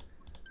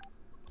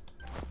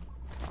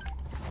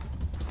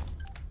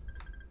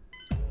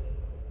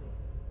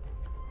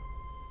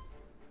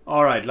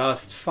 Alright,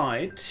 last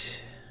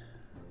fight.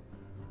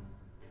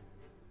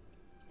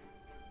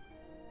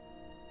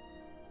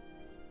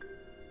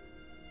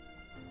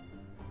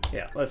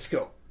 Yeah, let's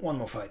go. One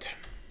more fight.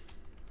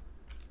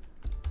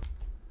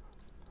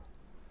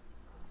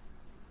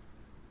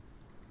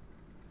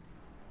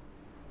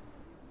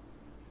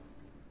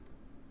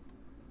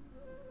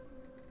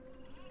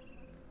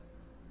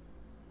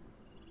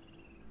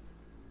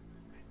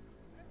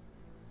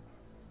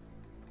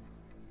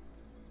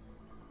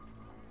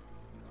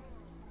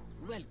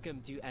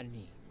 Welcome to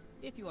Arni.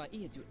 If you are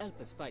here to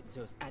help us fight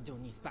those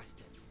Adonis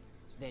bastards,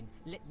 then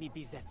let me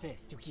be the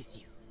first to kiss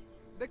you.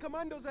 The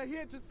commandos are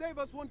here to save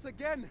us once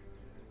again.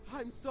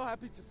 I'm so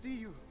happy to see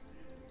you.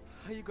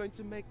 Are you going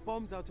to make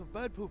bombs out of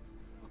bird poop?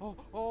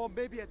 Or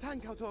maybe a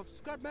tank out of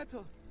scrap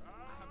metal? I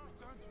have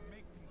returned to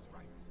make things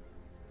right.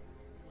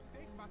 We'll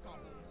take back our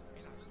home,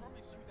 and I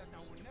promise you that I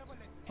will never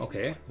let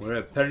Okay, we're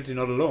apparently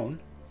not alone.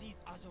 These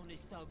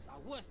Adonis thugs are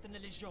worse than the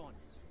Legion.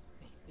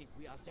 They think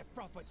we are their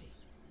property.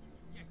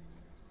 Yes,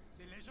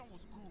 the Legion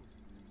was cool,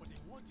 but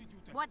they wanted you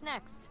to... What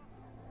next?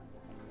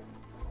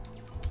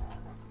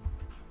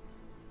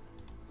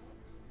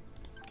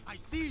 I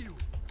see you!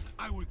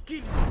 I will kill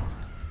you!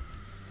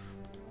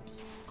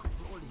 This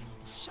crawling in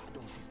the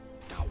shadows is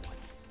for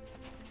cowards.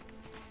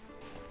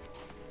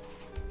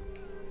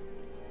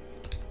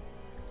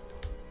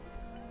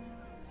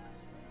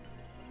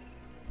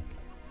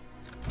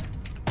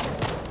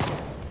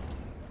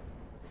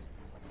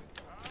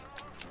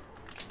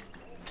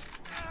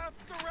 I'm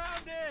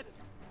surrounded!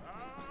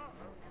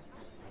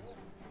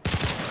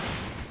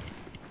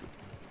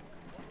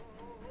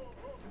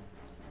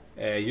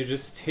 You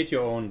just hit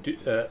your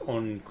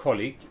own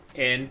colleague,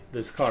 and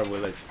this car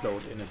will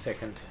explode in a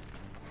second.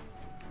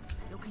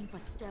 Looking for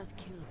stealth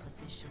kill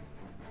position.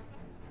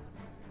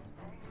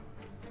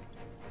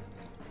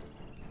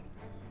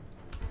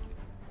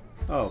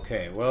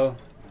 Okay, well.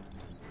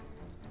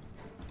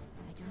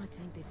 I do not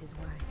think this is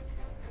wise.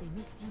 They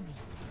may see me.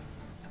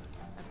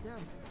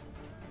 Observe.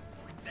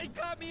 They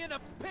got me in a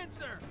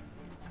pincer!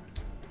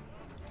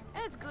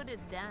 As good as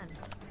done.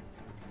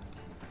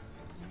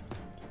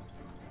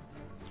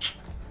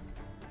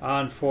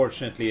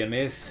 Unfortunately, a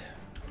miss.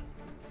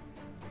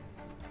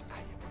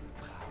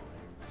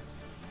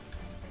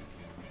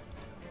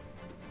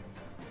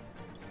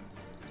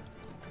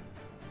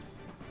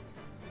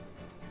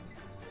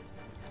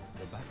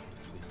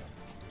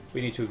 We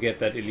need to get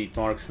that elite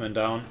marksman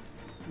down.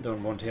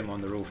 Don't want him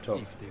on the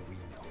rooftop. If they win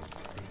on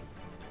steady,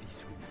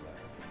 this will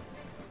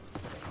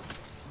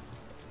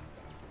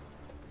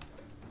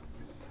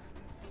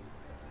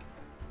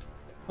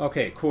work.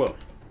 Okay, cool.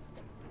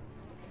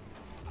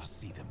 I'll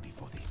see them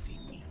before they see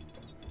me.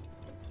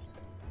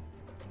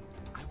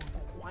 I will go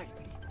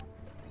quietly.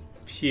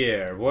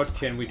 Pierre, what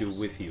can we do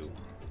with you?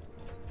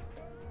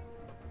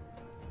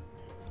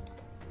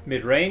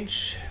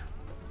 Mid-range.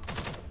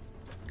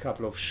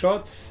 Couple of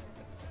shots.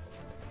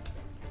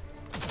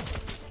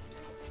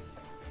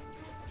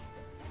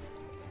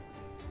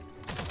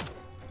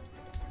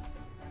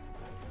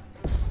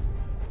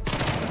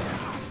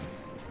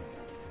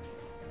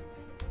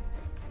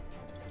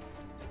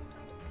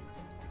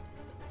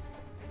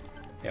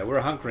 Yeah,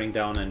 we're hunkering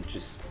down and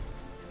just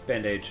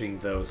bandaging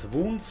those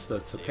wounds.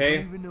 That's okay.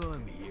 They don't even know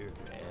I'm here,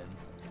 man.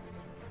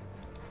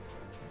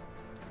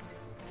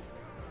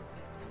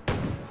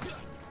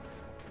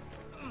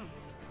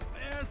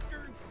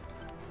 Bastards!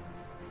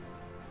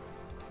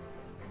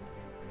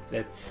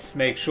 Let's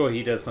make sure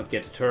he does not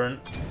get a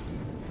turn.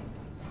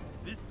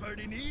 This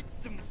party needs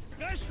some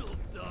special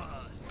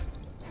sauce.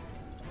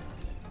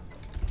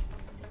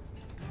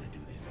 Gonna do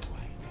this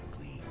quiet and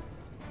clean.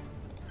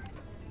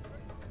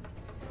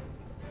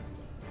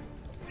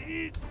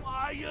 Be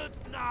quiet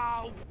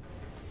now!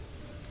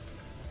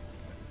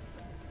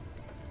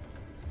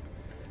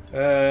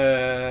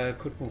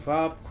 Could move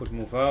up, could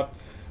move up,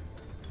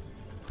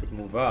 could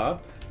move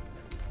up.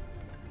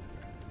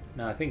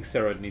 No, I think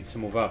Steroid needs to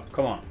move up.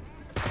 Come on.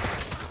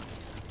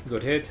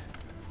 Good hit.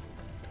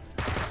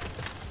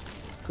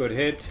 Good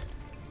hit.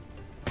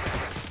 Damn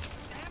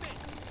it!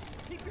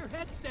 Keep your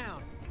heads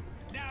down!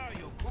 Now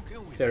you're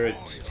cooking with Steroid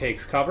oil.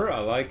 takes cover. I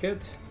like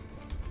it.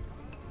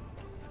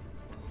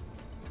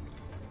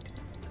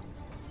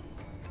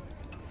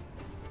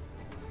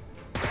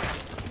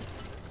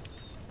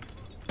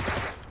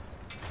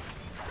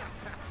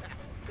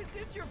 Is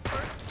this your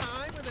first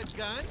time with a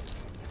gun?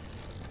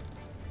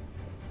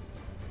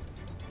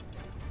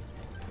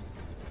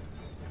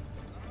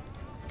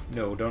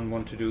 No, don't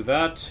want to do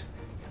that.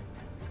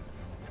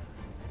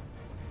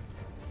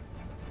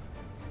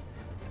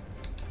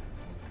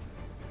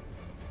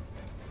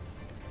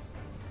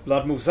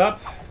 Blood moves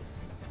up.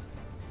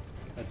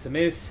 That's a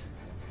miss.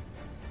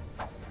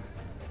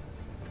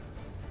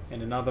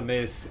 And another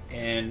miss,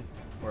 and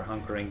we're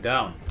hunkering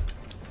down.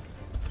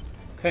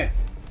 Okay,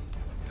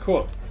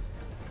 cool.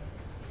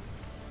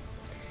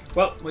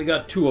 Well, we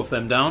got 2 of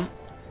them down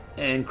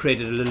and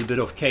created a little bit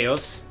of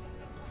chaos.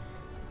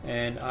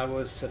 And I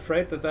was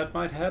afraid that that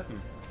might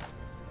happen.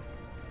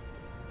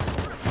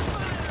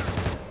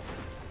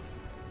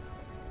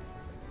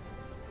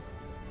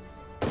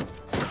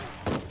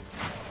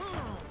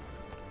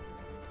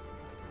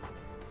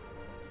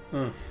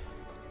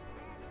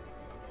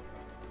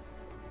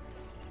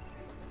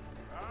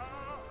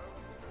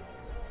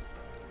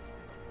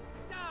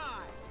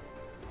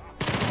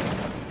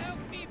 Help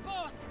me,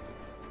 boss!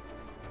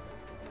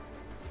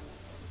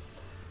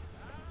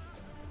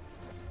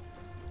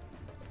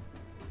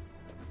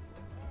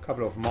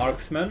 Couple of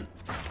marksmen.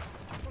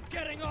 We're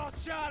getting all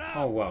shot up!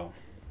 Oh wow.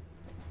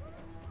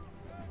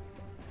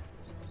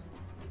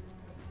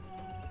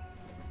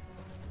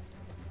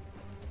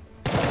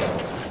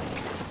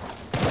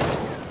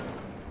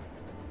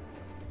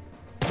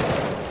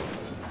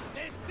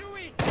 Let's do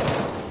it!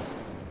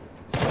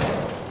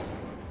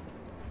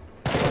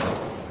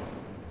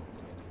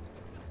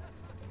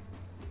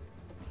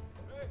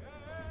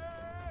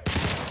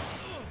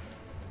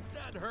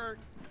 That hurt.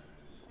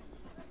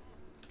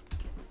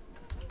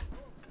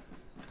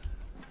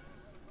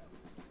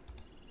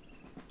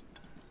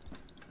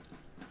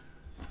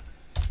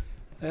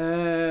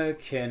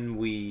 Can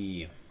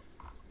we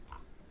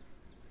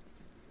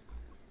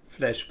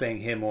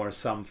flashbang him or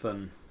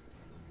something?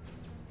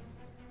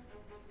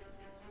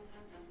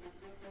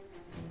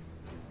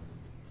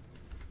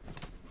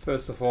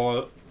 First of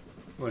all,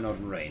 we're not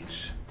in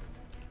range.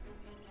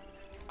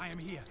 I am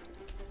here.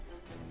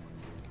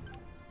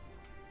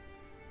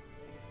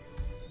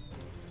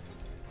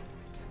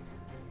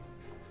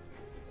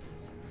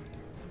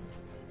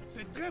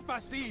 C'est très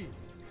facile.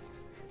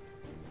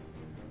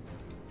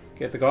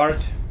 Get the guard.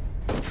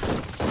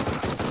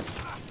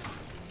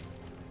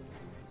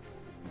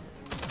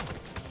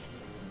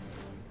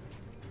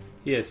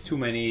 He has too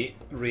many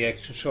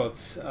reaction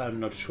shots. I'm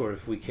not sure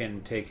if we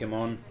can take him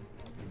on.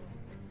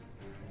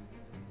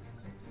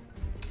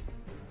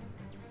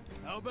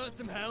 How about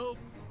some help?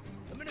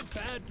 I'm in a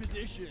bad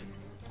position.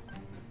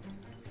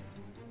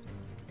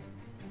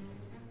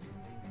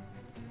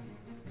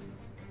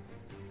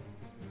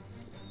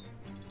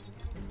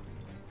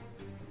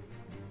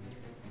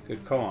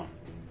 Good, come on.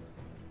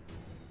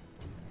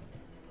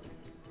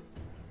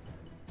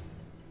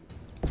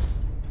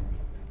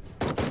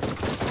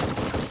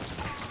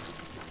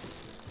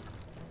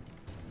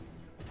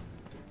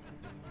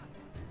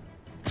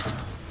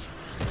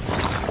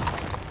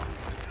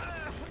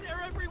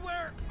 They're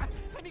everywhere!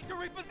 I need to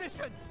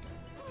reposition!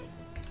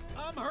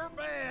 I'm hurt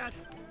bad!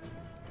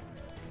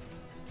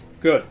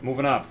 Good,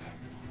 moving up.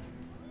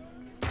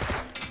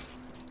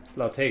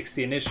 Blood takes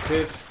the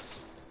initiative.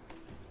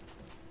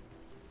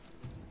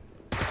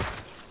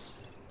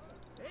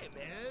 Hey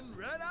man,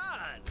 right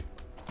on!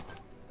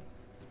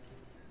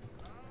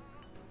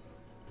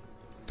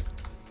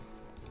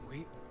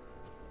 Wait.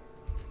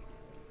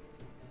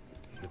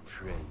 The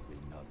prey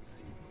will not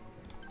see me.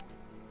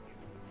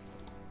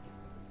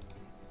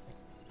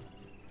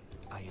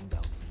 I am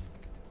down.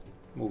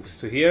 Moves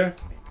to here.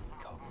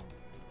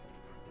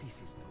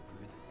 This is no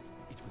good.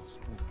 It will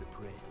spook the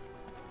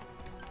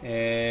prey.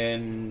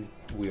 And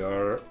we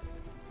are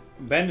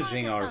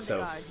bandaging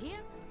ourselves. Here?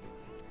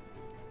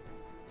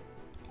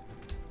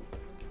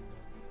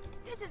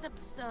 This is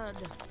absurd.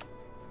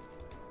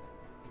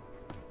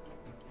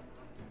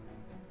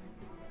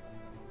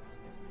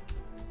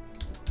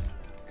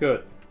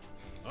 Good.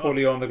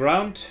 Fully on the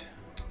ground.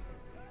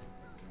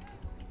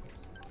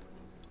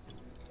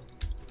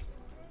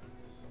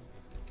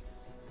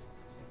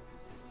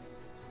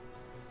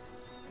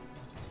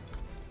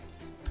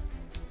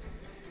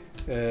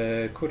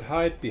 Could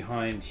hide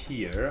behind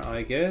here,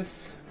 I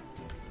guess.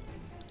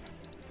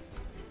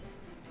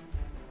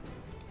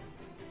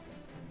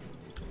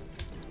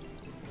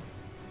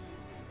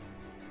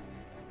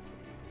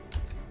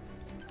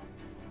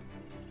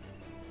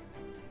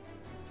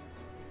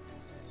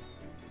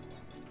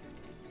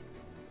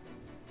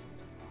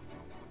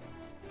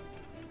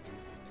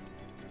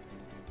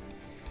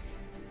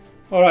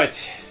 Alright,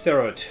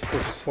 Steroid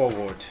pushes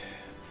forward.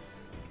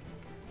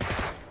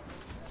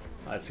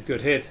 That's a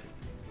good hit.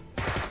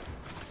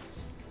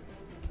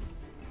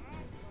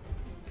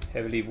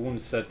 Heavily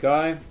wounds that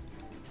guy.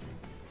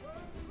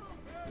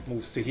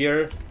 Moves to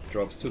here,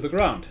 drops to the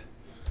ground.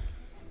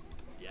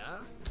 Yeah?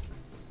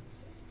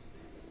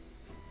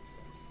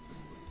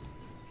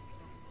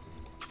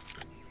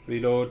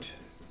 Reload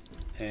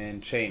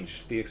and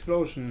change. The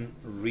explosion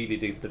really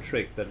did the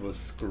trick. That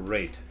was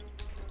great.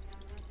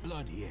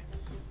 Blood here.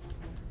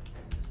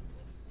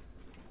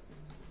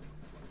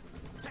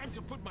 Time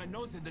to put my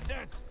nose in the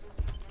dirt!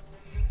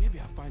 Maybe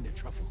I'll find a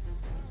truffle.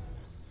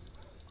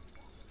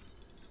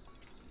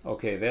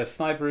 Okay, their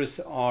snipers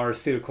are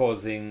still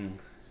causing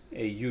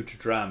a huge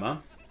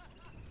drama.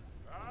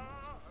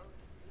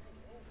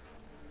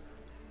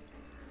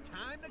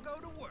 Time to go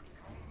to work.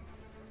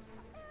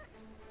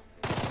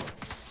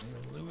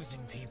 You're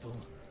losing people.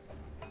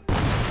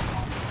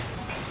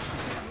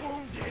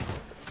 Wounded.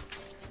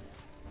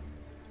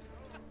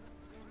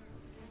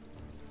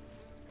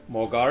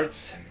 More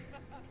guards.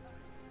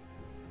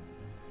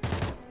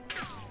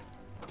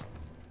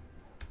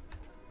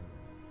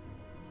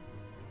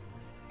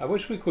 I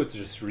wish we could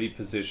just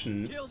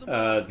reposition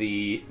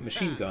the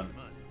machine gun.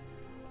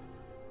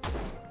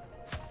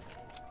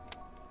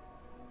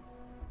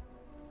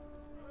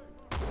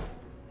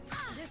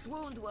 This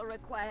wound will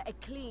require a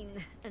clean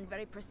and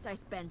very precise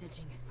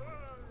bandaging.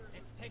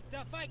 Let's take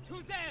the fight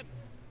to them!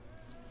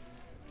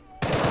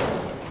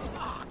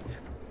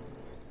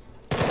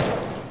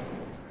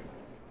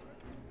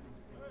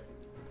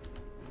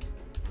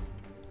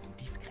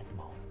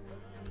 Discrètement.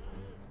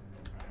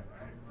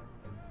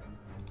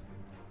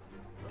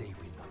 They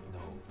will not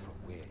know from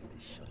where the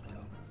shot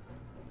comes.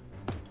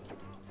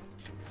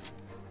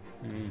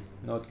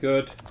 Not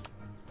good.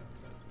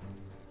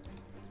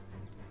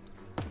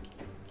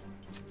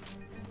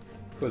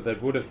 Good,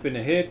 that would have been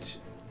a hit.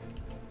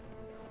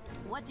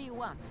 What do you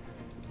want?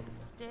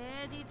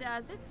 Steady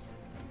does it?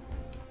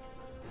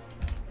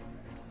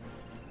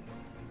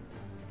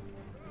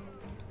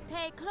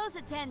 Pay close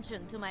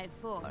attention to my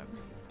form.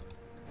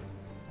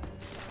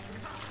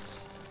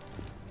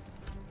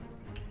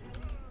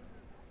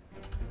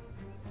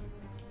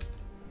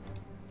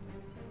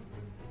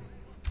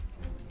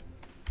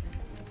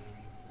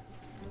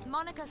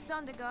 Monica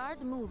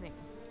Sondergaard moving.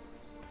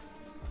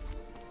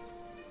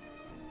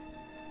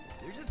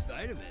 They're just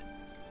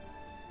vitamins.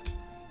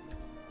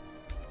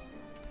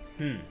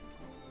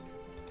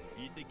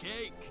 Piece of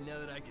cake, now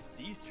that I can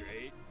see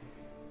straight.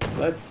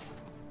 Let's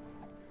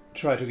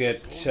try to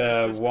get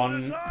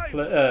one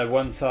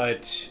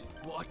side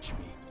Watch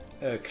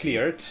me.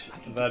 cleared.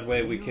 That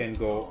way we can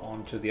go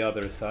on to the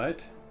other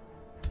side.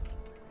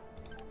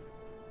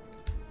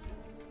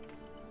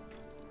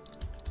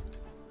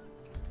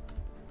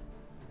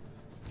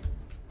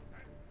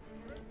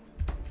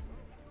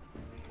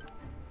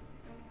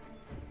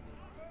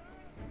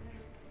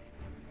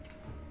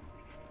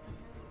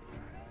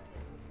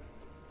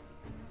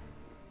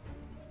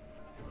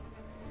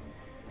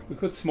 We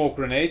could smoke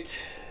grenade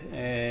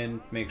and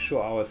make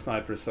sure our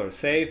snipers are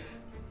safe.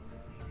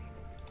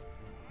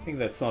 I think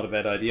that's not a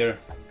bad idea.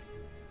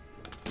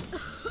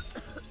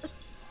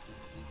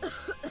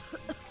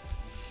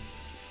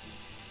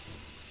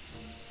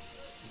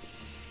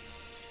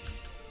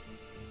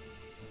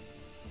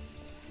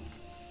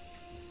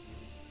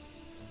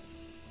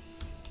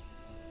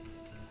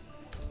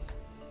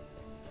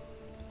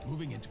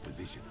 into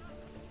position.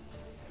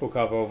 Full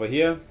cover over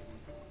here.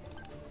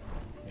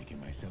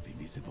 Making myself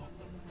invisible.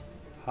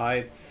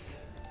 Hides.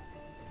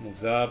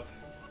 Moves up.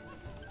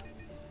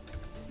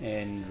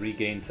 And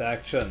regains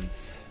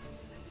actions.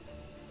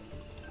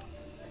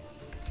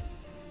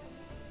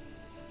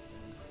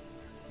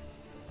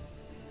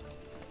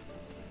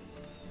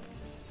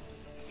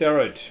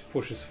 Steroid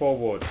pushes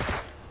forward.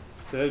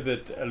 It's a little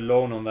bit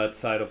alone on that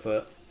side of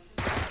the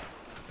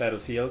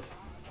battlefield.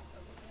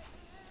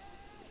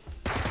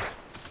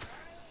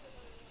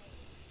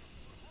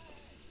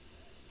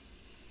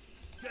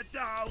 Get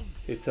down.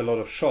 It's a lot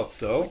of shots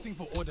though. Waiting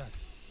for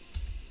orders.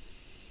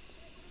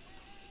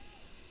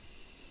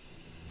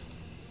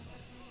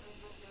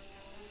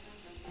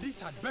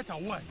 This had better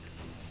work.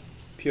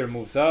 Pierre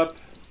moves up.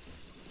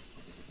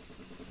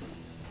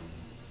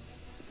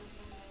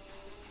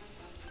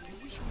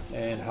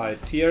 And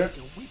hides here.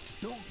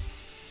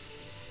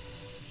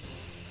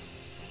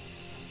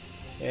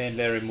 And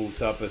Larry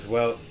moves up as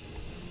well.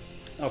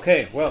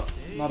 Okay, well,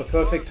 not a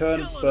perfect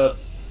turn,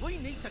 but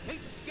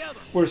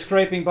we're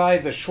scraping by.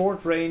 The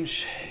short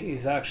range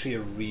is actually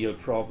a real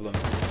problem.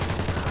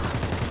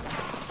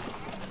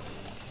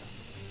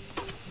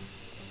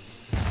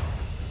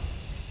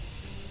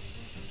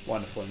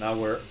 Wonderful, now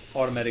we're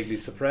automatically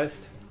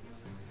suppressed.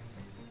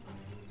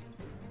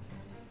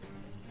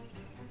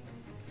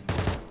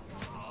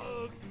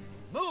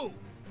 Move!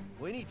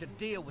 We need to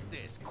deal with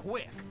this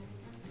quick.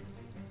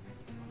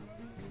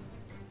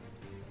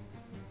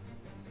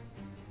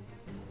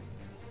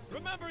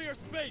 Remember your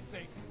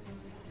spacing.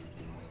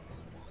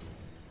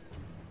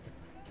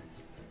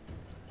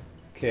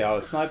 Okay,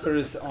 our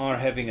snipers are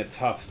having a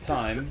tough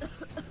time.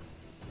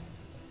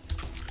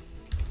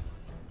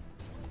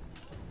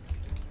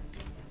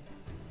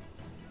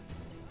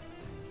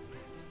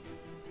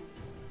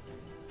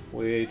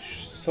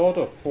 Which sort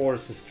of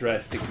forces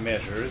drastic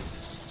measures.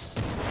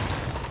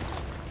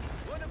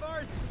 One of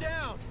ours is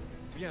down.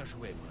 Bien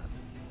joué, mon ami.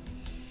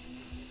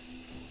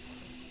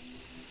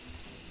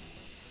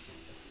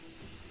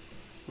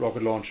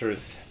 Rocket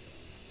launchers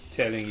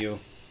telling you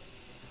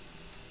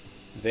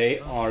they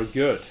are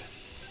good.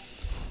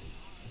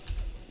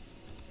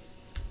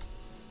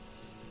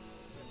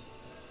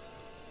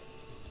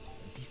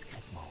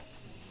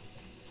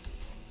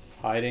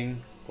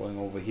 Hiding, going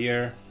over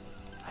here.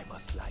 I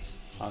must lie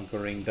still.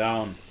 Hunkering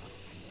down.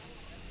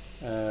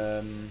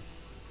 As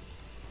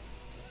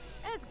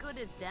good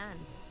as done.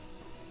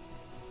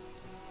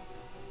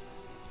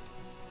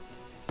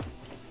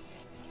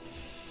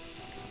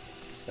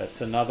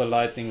 That's another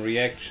lightning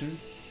reaction.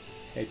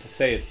 Hate to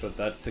say it, but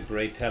that's a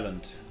great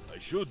talent. I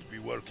should be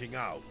working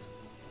out.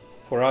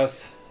 For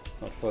us,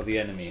 not for the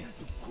enemy.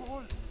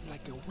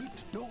 Like a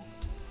whipped dog.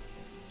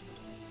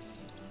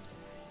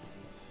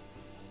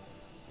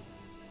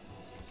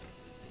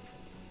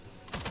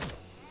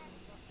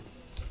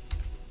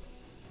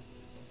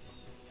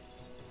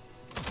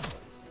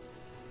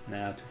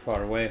 Nah, too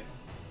far away.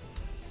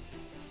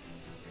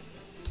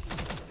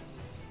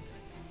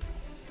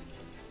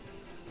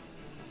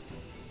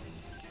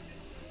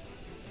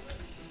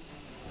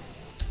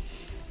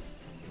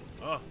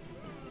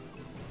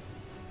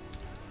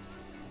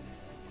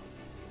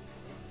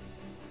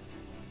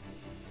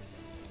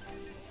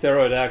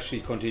 Steroid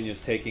actually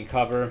continues taking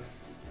cover.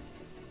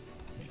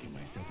 Making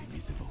myself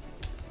invisible.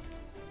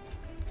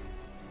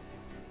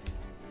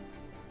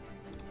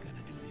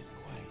 Gonna do this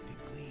quiet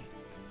and clean.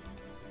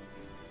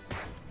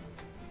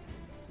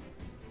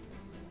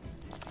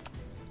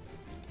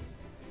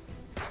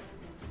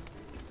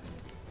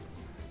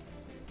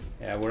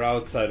 Yeah, we're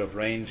outside of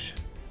range.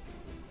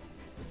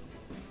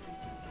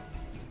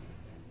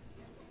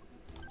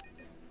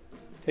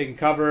 Taking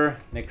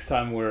cover. Next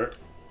time we're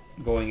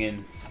going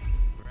in.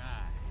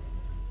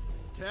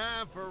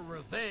 Time for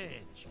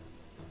revenge.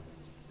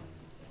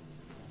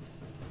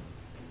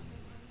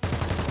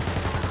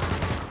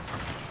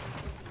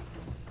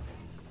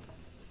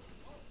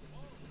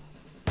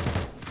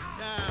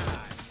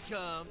 Die,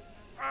 scum.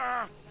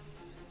 Ah!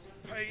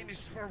 Pain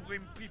is for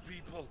wimpy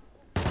people.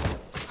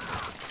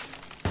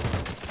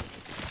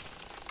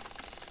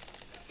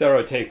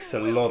 Steroid takes a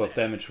lot of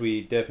damage.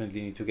 We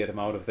definitely need to get him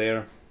out of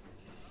there.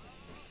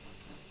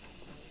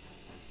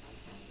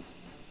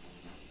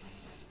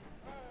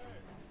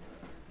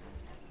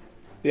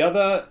 The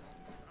other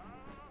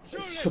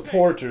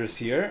supporters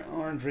here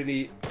aren't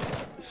really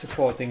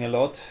supporting a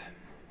lot.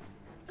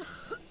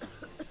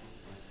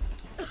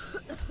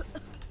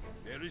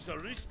 There is a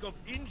risk of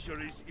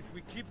injuries if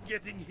we keep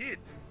getting hit.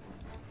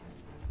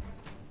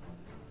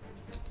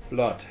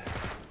 Blood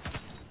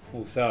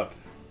moves up.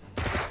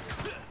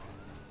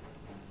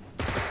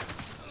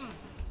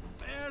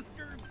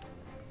 Bastards!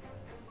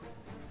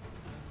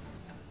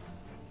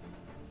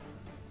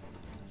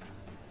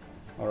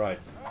 All right.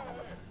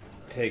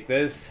 Take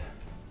this.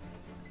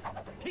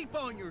 Keep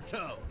on your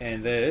toes.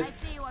 And I this.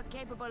 see you are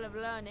capable of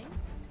learning.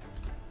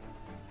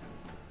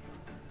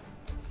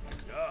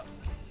 Yeah.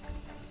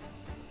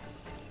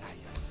 I am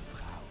the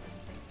power.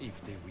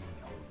 If the wind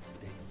holds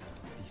steady,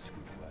 this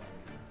would work.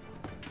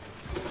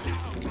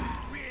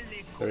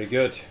 Very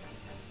good.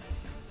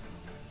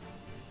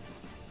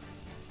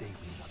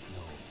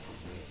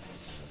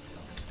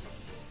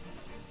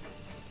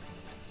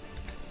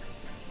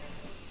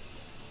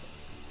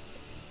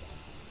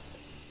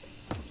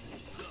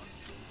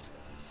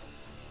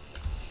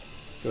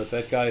 Good,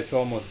 that guy is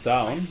almost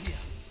down.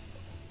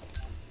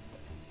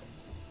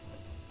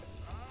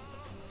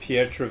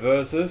 Pierre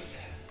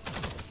traverses.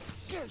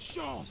 Quelle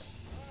chance!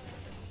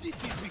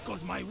 This is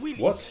because my will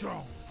What? is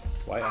strong.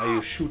 Why are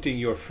you shooting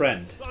your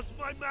friend? Does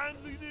my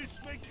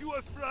manliness make you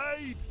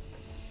afraid?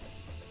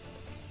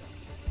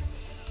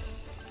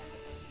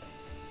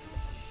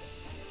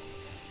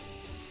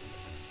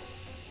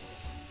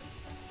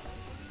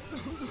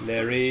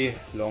 Larry,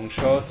 long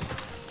shot.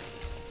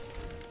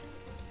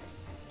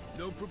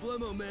 No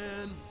problemo,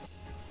 man.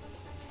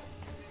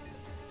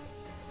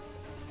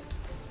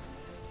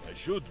 I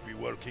should be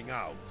working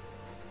out.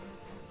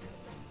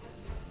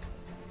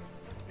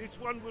 This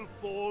one will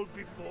fall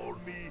before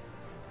me.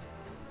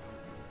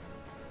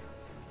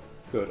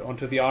 Good,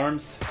 onto the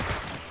arms.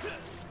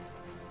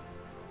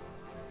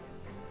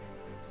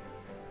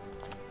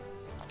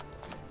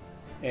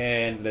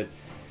 And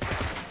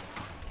let's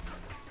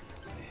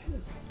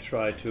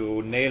try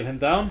to nail him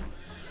down.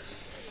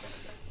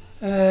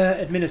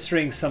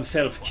 Administering some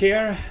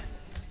self-care.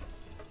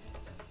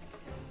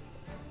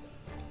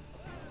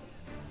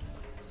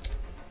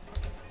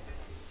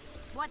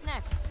 What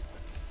next?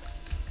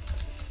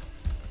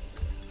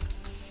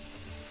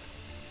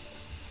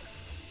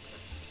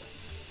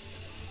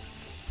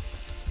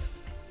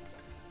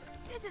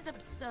 This is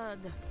absurd.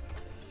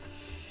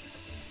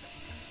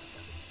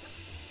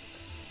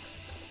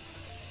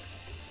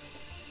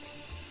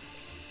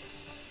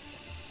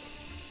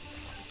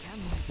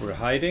 We're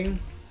hiding.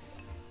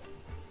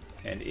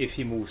 And if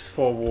he moves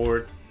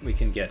forward, we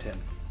can get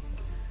him.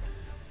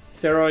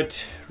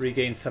 Steroid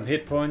regains some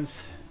hit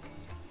points.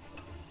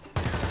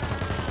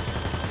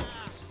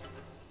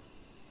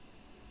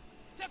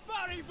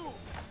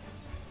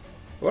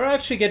 We're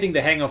actually getting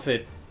the hang of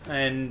it,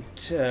 and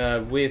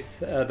with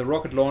the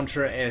rocket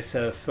launcher as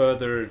a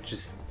further,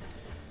 just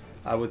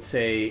I would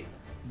say,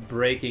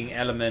 breaking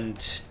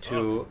element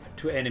to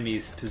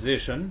enemy's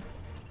position.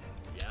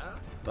 Yeah?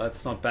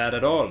 That's not bad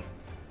at all.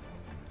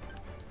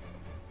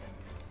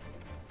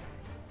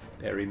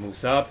 Barry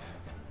moves up.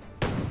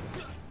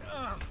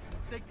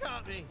 They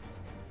got me.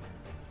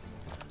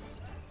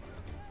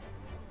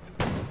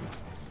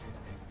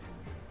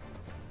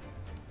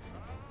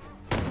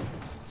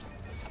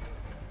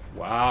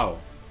 Wow.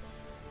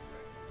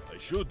 I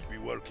should be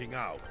working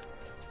out.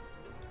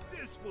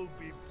 This will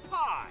be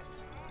pie.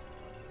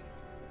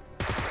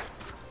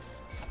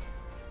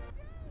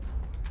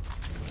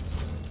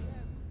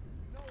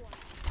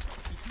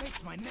 It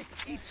makes my neck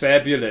itch.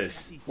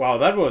 Fabulous. Wow,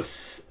 that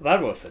was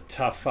a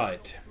tough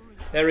fight.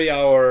 Barry,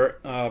 our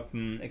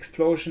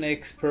explosion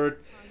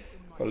expert,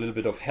 got a little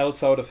bit of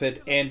health out of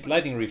it, and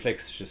lightning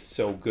reflex is just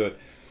so good.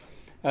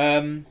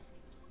 Maybe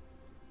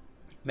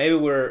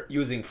we're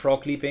using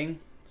frog leaping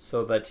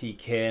so that he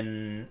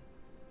can.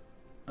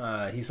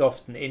 He's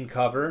often in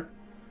cover,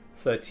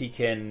 so that he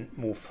can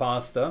move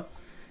faster,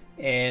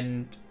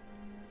 and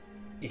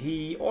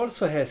he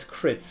also has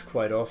crits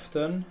quite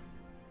often.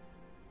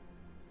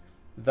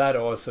 That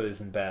also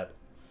isn't bad.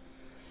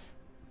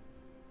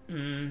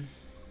 He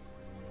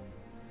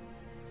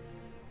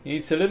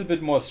needs a little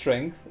bit more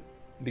strength,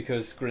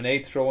 because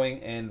grenade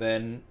throwing and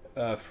then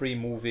free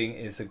moving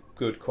is a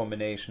good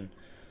combination.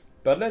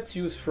 But let's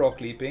use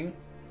frog leaping.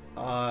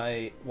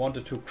 I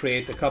wanted to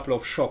create a couple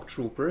of shock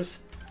troopers,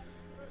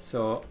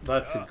 so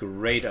that's a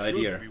great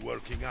idea. Should be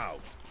working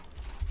out.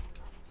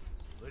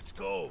 Let's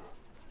go.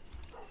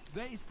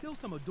 There is still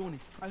some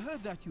Adonis. I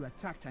heard that you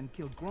attacked and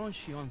killed Grand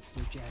Shion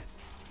Sojaz.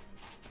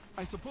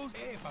 I suppose.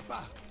 Hey,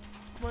 Papa.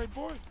 My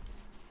boy,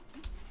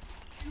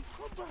 you've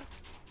come back.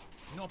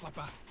 No,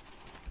 Papa.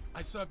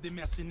 I serve the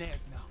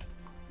mercenaries now.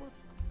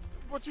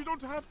 But you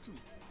don't have to.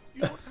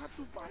 You don't have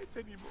to fight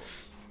anymore.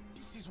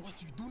 This is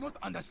what you do not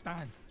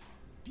understand.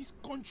 This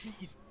country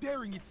is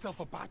tearing itself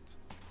apart.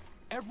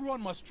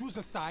 Everyone must choose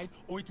a side,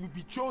 or it will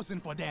be chosen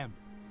for them.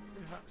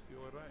 Perhaps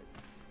you're right.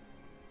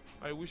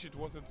 I wish it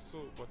wasn't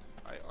so, but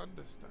I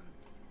understand.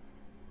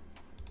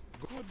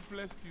 God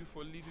bless you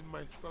for leading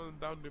my son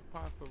down the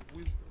path of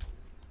wisdom.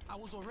 I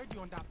was already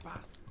on that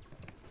path.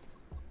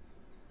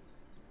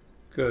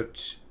 Good.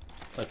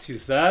 Let's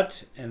use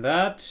that and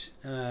that.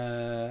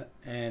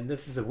 And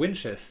this is a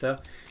Winchester.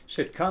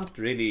 Shit, can't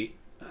really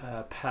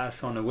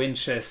pass on a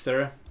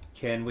Winchester,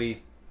 can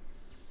we?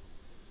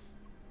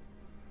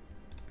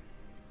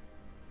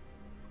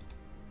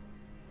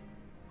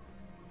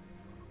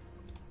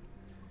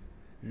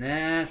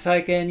 Nah,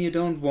 Syken, you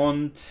don't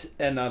want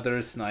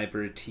another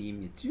sniper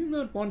team. You do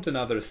not want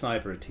another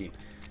sniper team.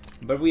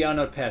 But we are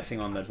not passing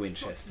on that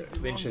Winchester.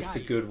 Winchester,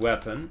 good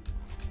weapon.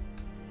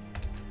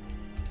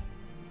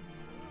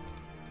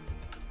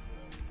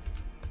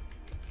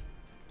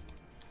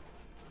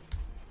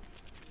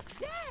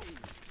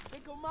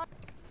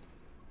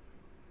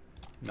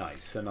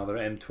 Nice, another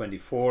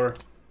M24.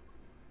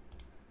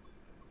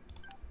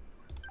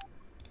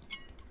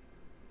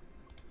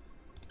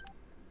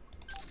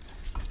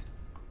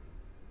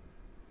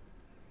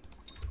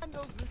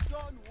 Commandos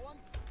return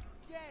once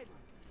again.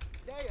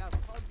 They have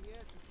come here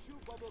to chew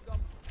bubblegum,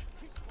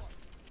 kick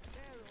butts.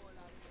 They're all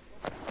out.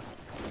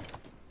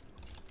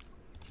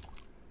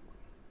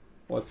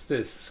 What's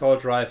this?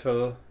 Assault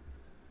rifle.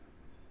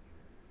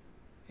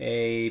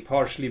 A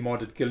partially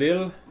modded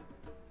Galil.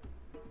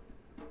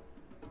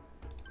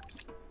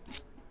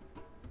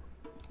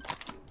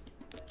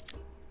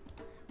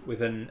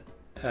 With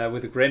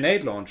a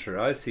grenade launcher,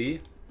 I see.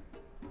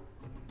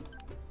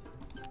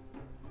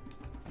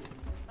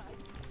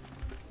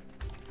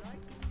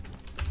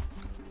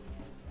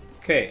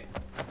 Okay.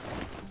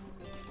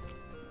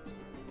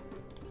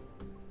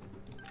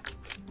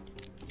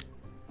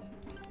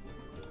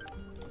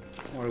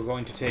 We're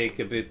going to take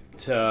a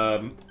bit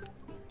of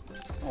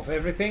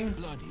everything.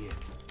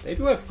 They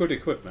do have good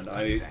equipment.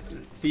 I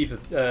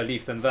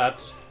leave them that,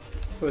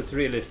 so it's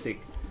realistic.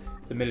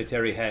 The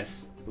military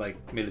has like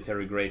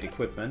military grade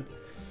equipment.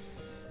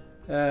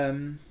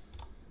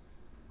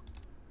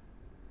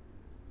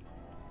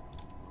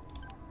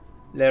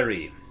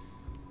 Larry,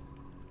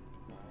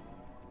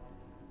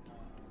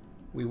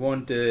 we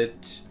wanted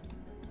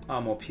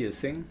armor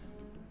piercing.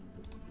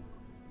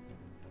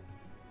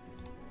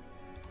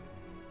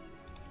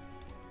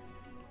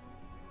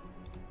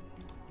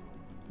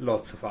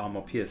 Lots of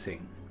armor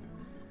piercing.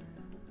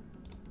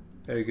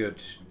 Very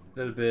good. A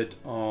little bit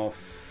of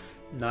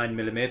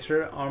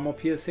 9mm armor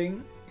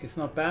piercing is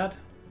not bad.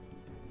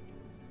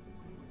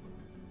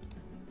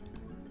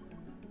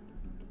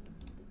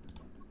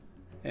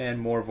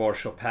 And more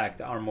Warsaw packed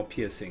armor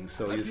piercing.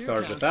 So you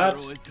start with that.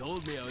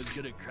 Told me I was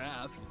good at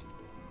crafts.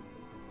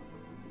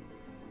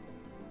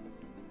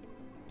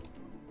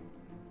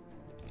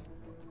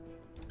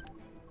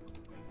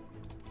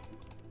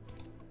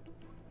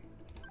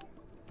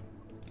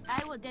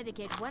 I will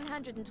dedicate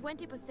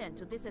 120%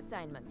 to this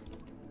assignment.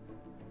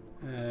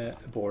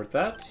 Abort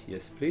that,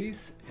 yes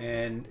please.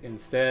 And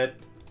instead,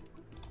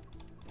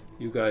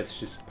 you guys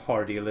just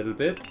party a little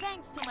bit.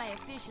 Thanks to my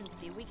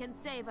efficiency, we can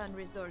save on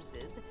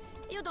resources.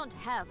 You don't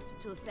have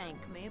to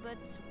thank me, but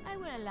I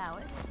will allow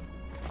it.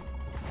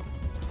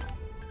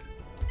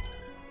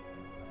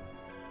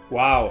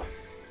 Wow.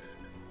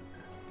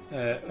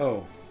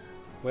 Oh,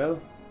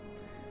 well,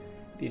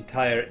 the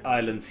entire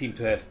island seemed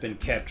to have been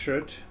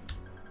captured.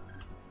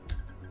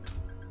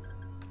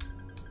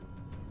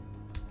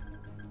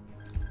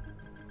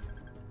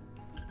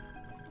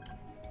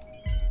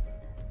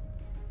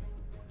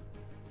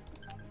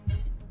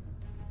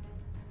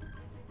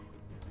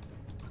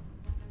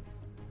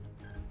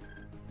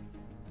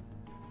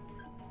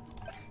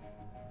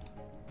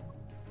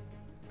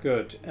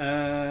 Good.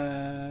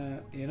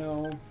 You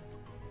know,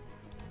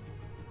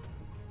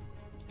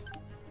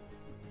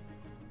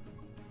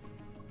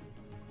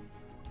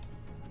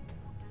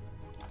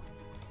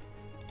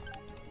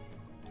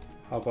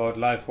 how about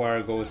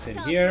Livewire goes in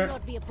here? Will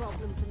not be a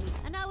problem for me,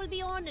 and I will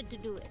be honored to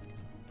do it.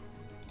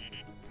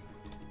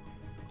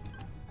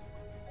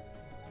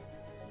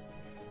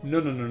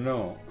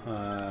 No.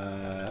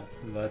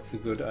 That's a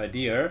good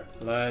idea.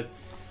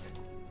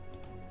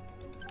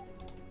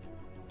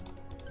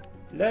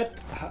 Let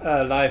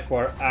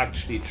Livewire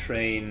actually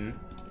train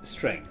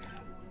strength.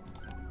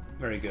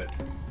 Very good.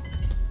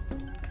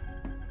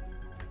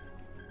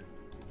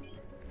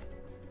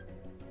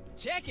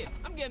 Check it!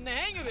 I'm getting the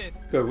hang of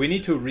this! Good, we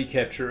need to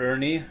recapture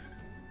Ernie.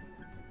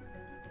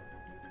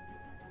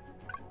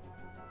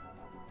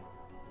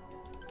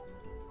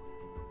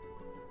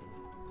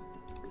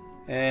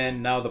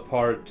 And now the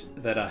part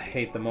that I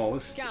hate the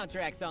most,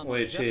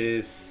 which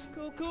is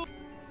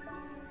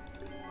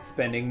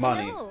spending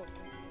money. Hello.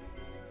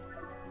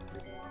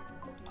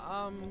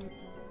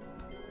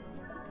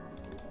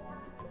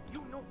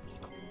 You know me.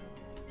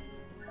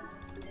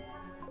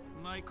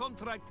 My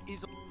contract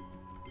is.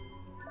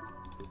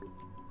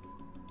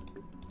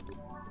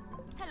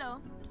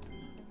 Hello.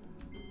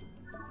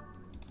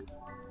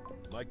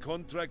 My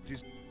contract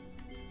is.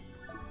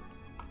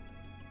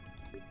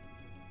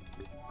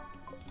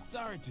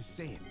 Sorry to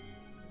say it.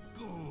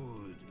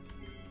 Good.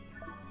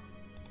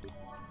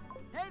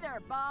 Hey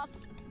there,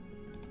 boss.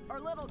 Our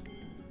little.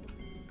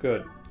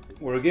 Good.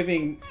 We're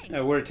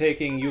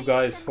taking you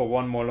guys for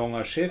one more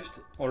longer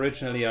shift.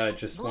 Originally, I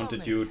just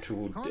wanted you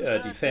to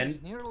defend.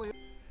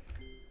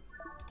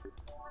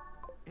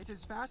 It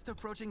is fast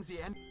approaching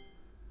the end.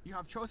 You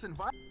have chosen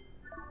violence.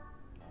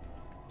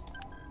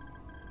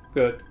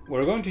 Good.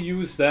 We're going to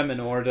use them in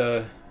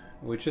order.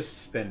 We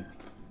just spent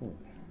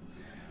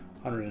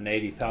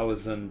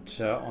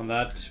 180,000 on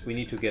that. We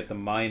need to get the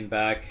mine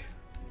back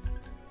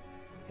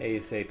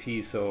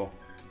ASAP. So.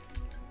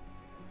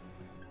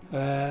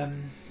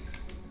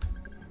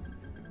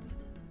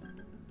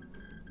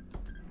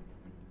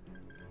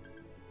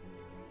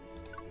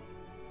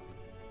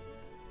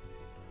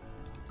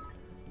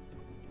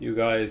 You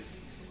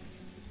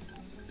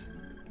guys,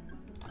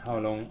 how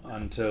long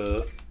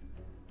until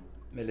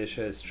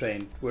militia is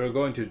trained? We're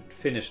going to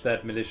finish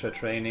that militia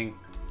training,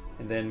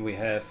 and then we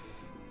have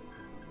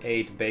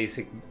 8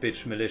 basic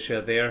bitch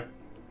militia there.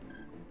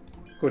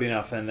 Good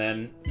enough, and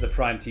then the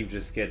prime team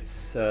just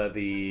gets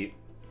the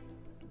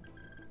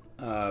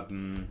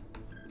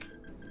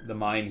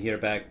mine here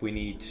back. We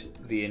need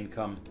the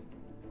income.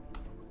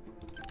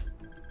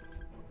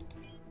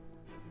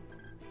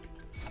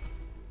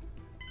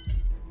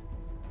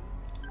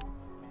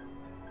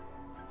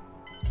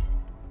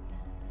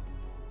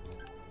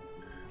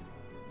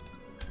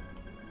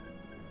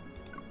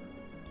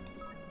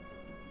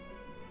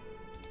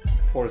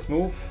 force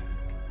move.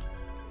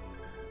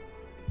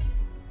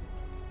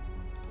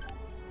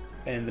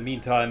 In the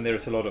meantime,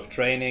 there's a lot of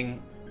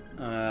training.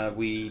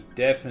 We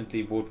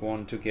definitely would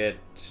want to get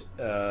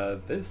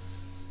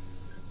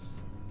this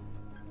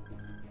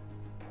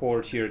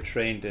port here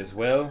trained as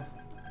well.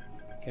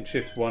 Can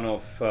shift one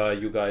of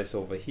you guys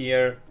over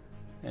here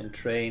and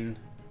train.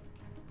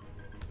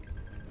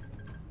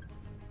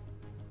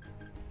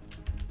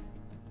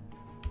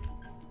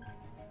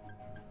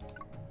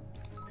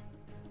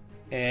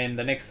 And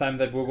the next time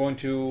that we're going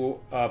to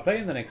play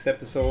in the next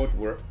episode,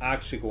 we're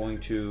actually going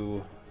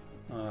to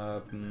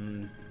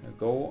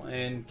go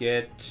and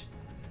get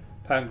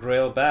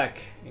Pangrail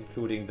back,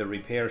 including the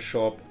repair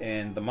shop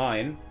and the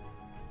mine.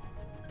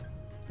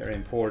 Very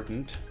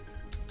important.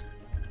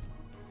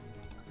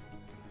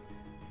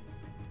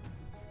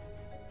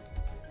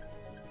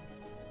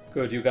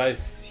 Good, you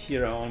guys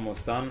here are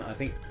almost done. I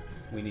think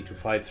we need to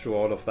fight through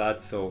all of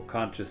that, so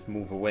can't just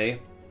move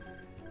away.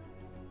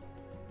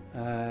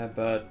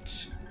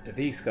 But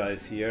these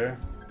guys here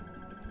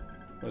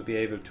will be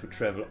able to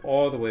travel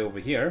all the way over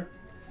here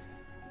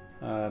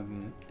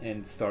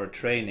and start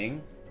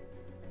training.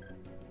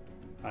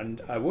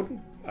 And I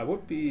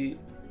would be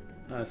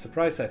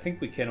surprised. I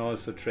think we can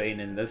also train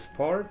in this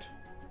part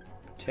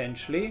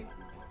potentially,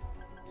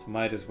 so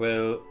might as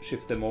well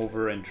shift them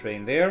over and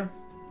train there.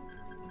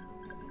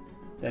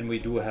 Then we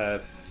do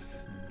have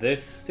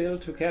this still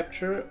to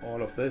capture.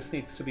 All of this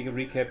needs to be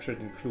recaptured,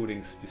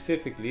 including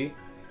specifically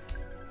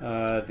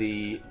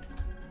the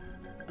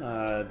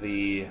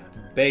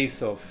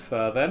base of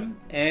them.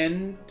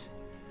 And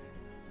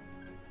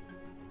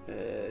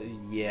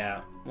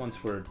yeah,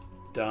 once we're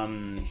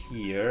done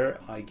here,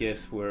 I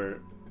guess we're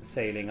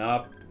sailing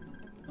up,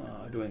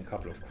 doing a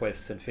couple of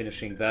quests and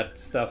finishing that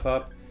stuff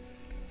up.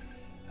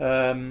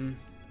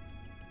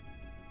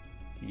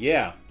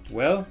 Yeah,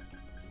 well,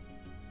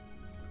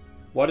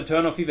 what a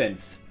turn of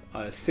events.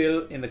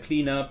 Still in the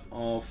cleanup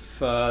of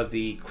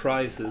the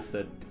crisis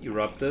that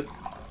erupted.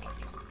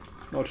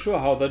 Not sure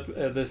how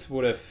that this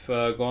would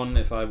have gone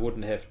if I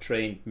wouldn't have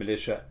trained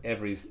militia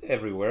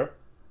everywhere.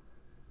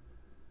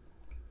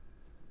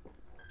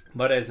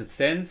 But as it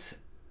stands,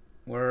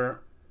 we're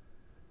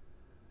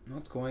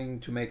not going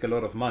to make a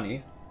lot of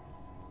money.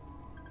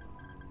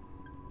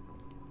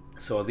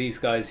 So these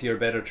guys here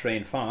better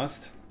train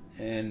fast,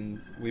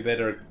 and we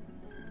better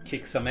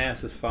kick some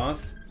asses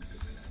fast.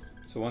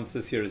 So once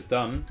this here is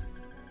done,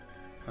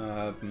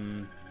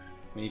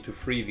 we need to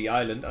free the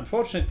island.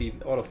 Unfortunately,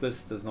 all of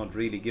this does not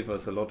really give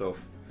us a lot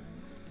of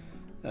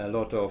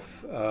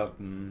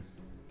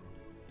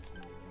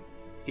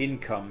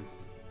income.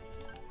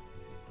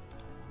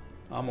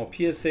 Armor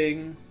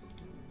piercing,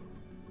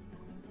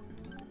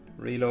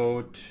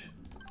 reload,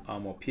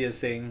 armor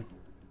piercing.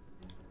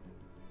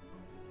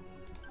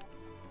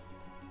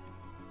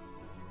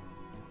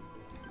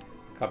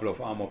 Couple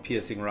of armor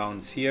piercing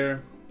rounds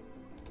here.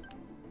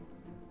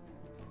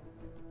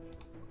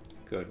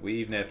 Good. We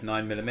even have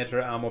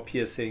 9mm armor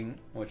piercing,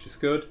 which is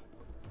good.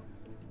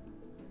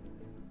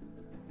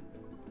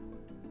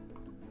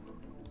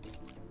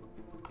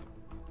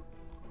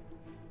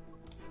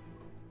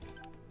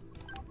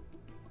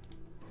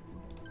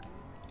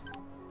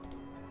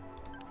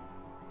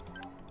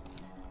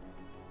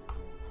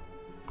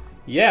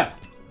 Yeah.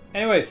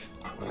 Anyways,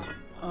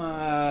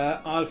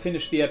 I'll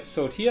finish the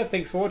episode here.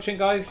 Thanks for watching,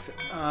 guys.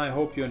 I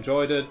hope you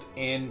enjoyed it,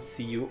 and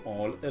see you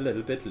all a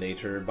little bit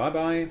later. Bye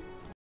bye.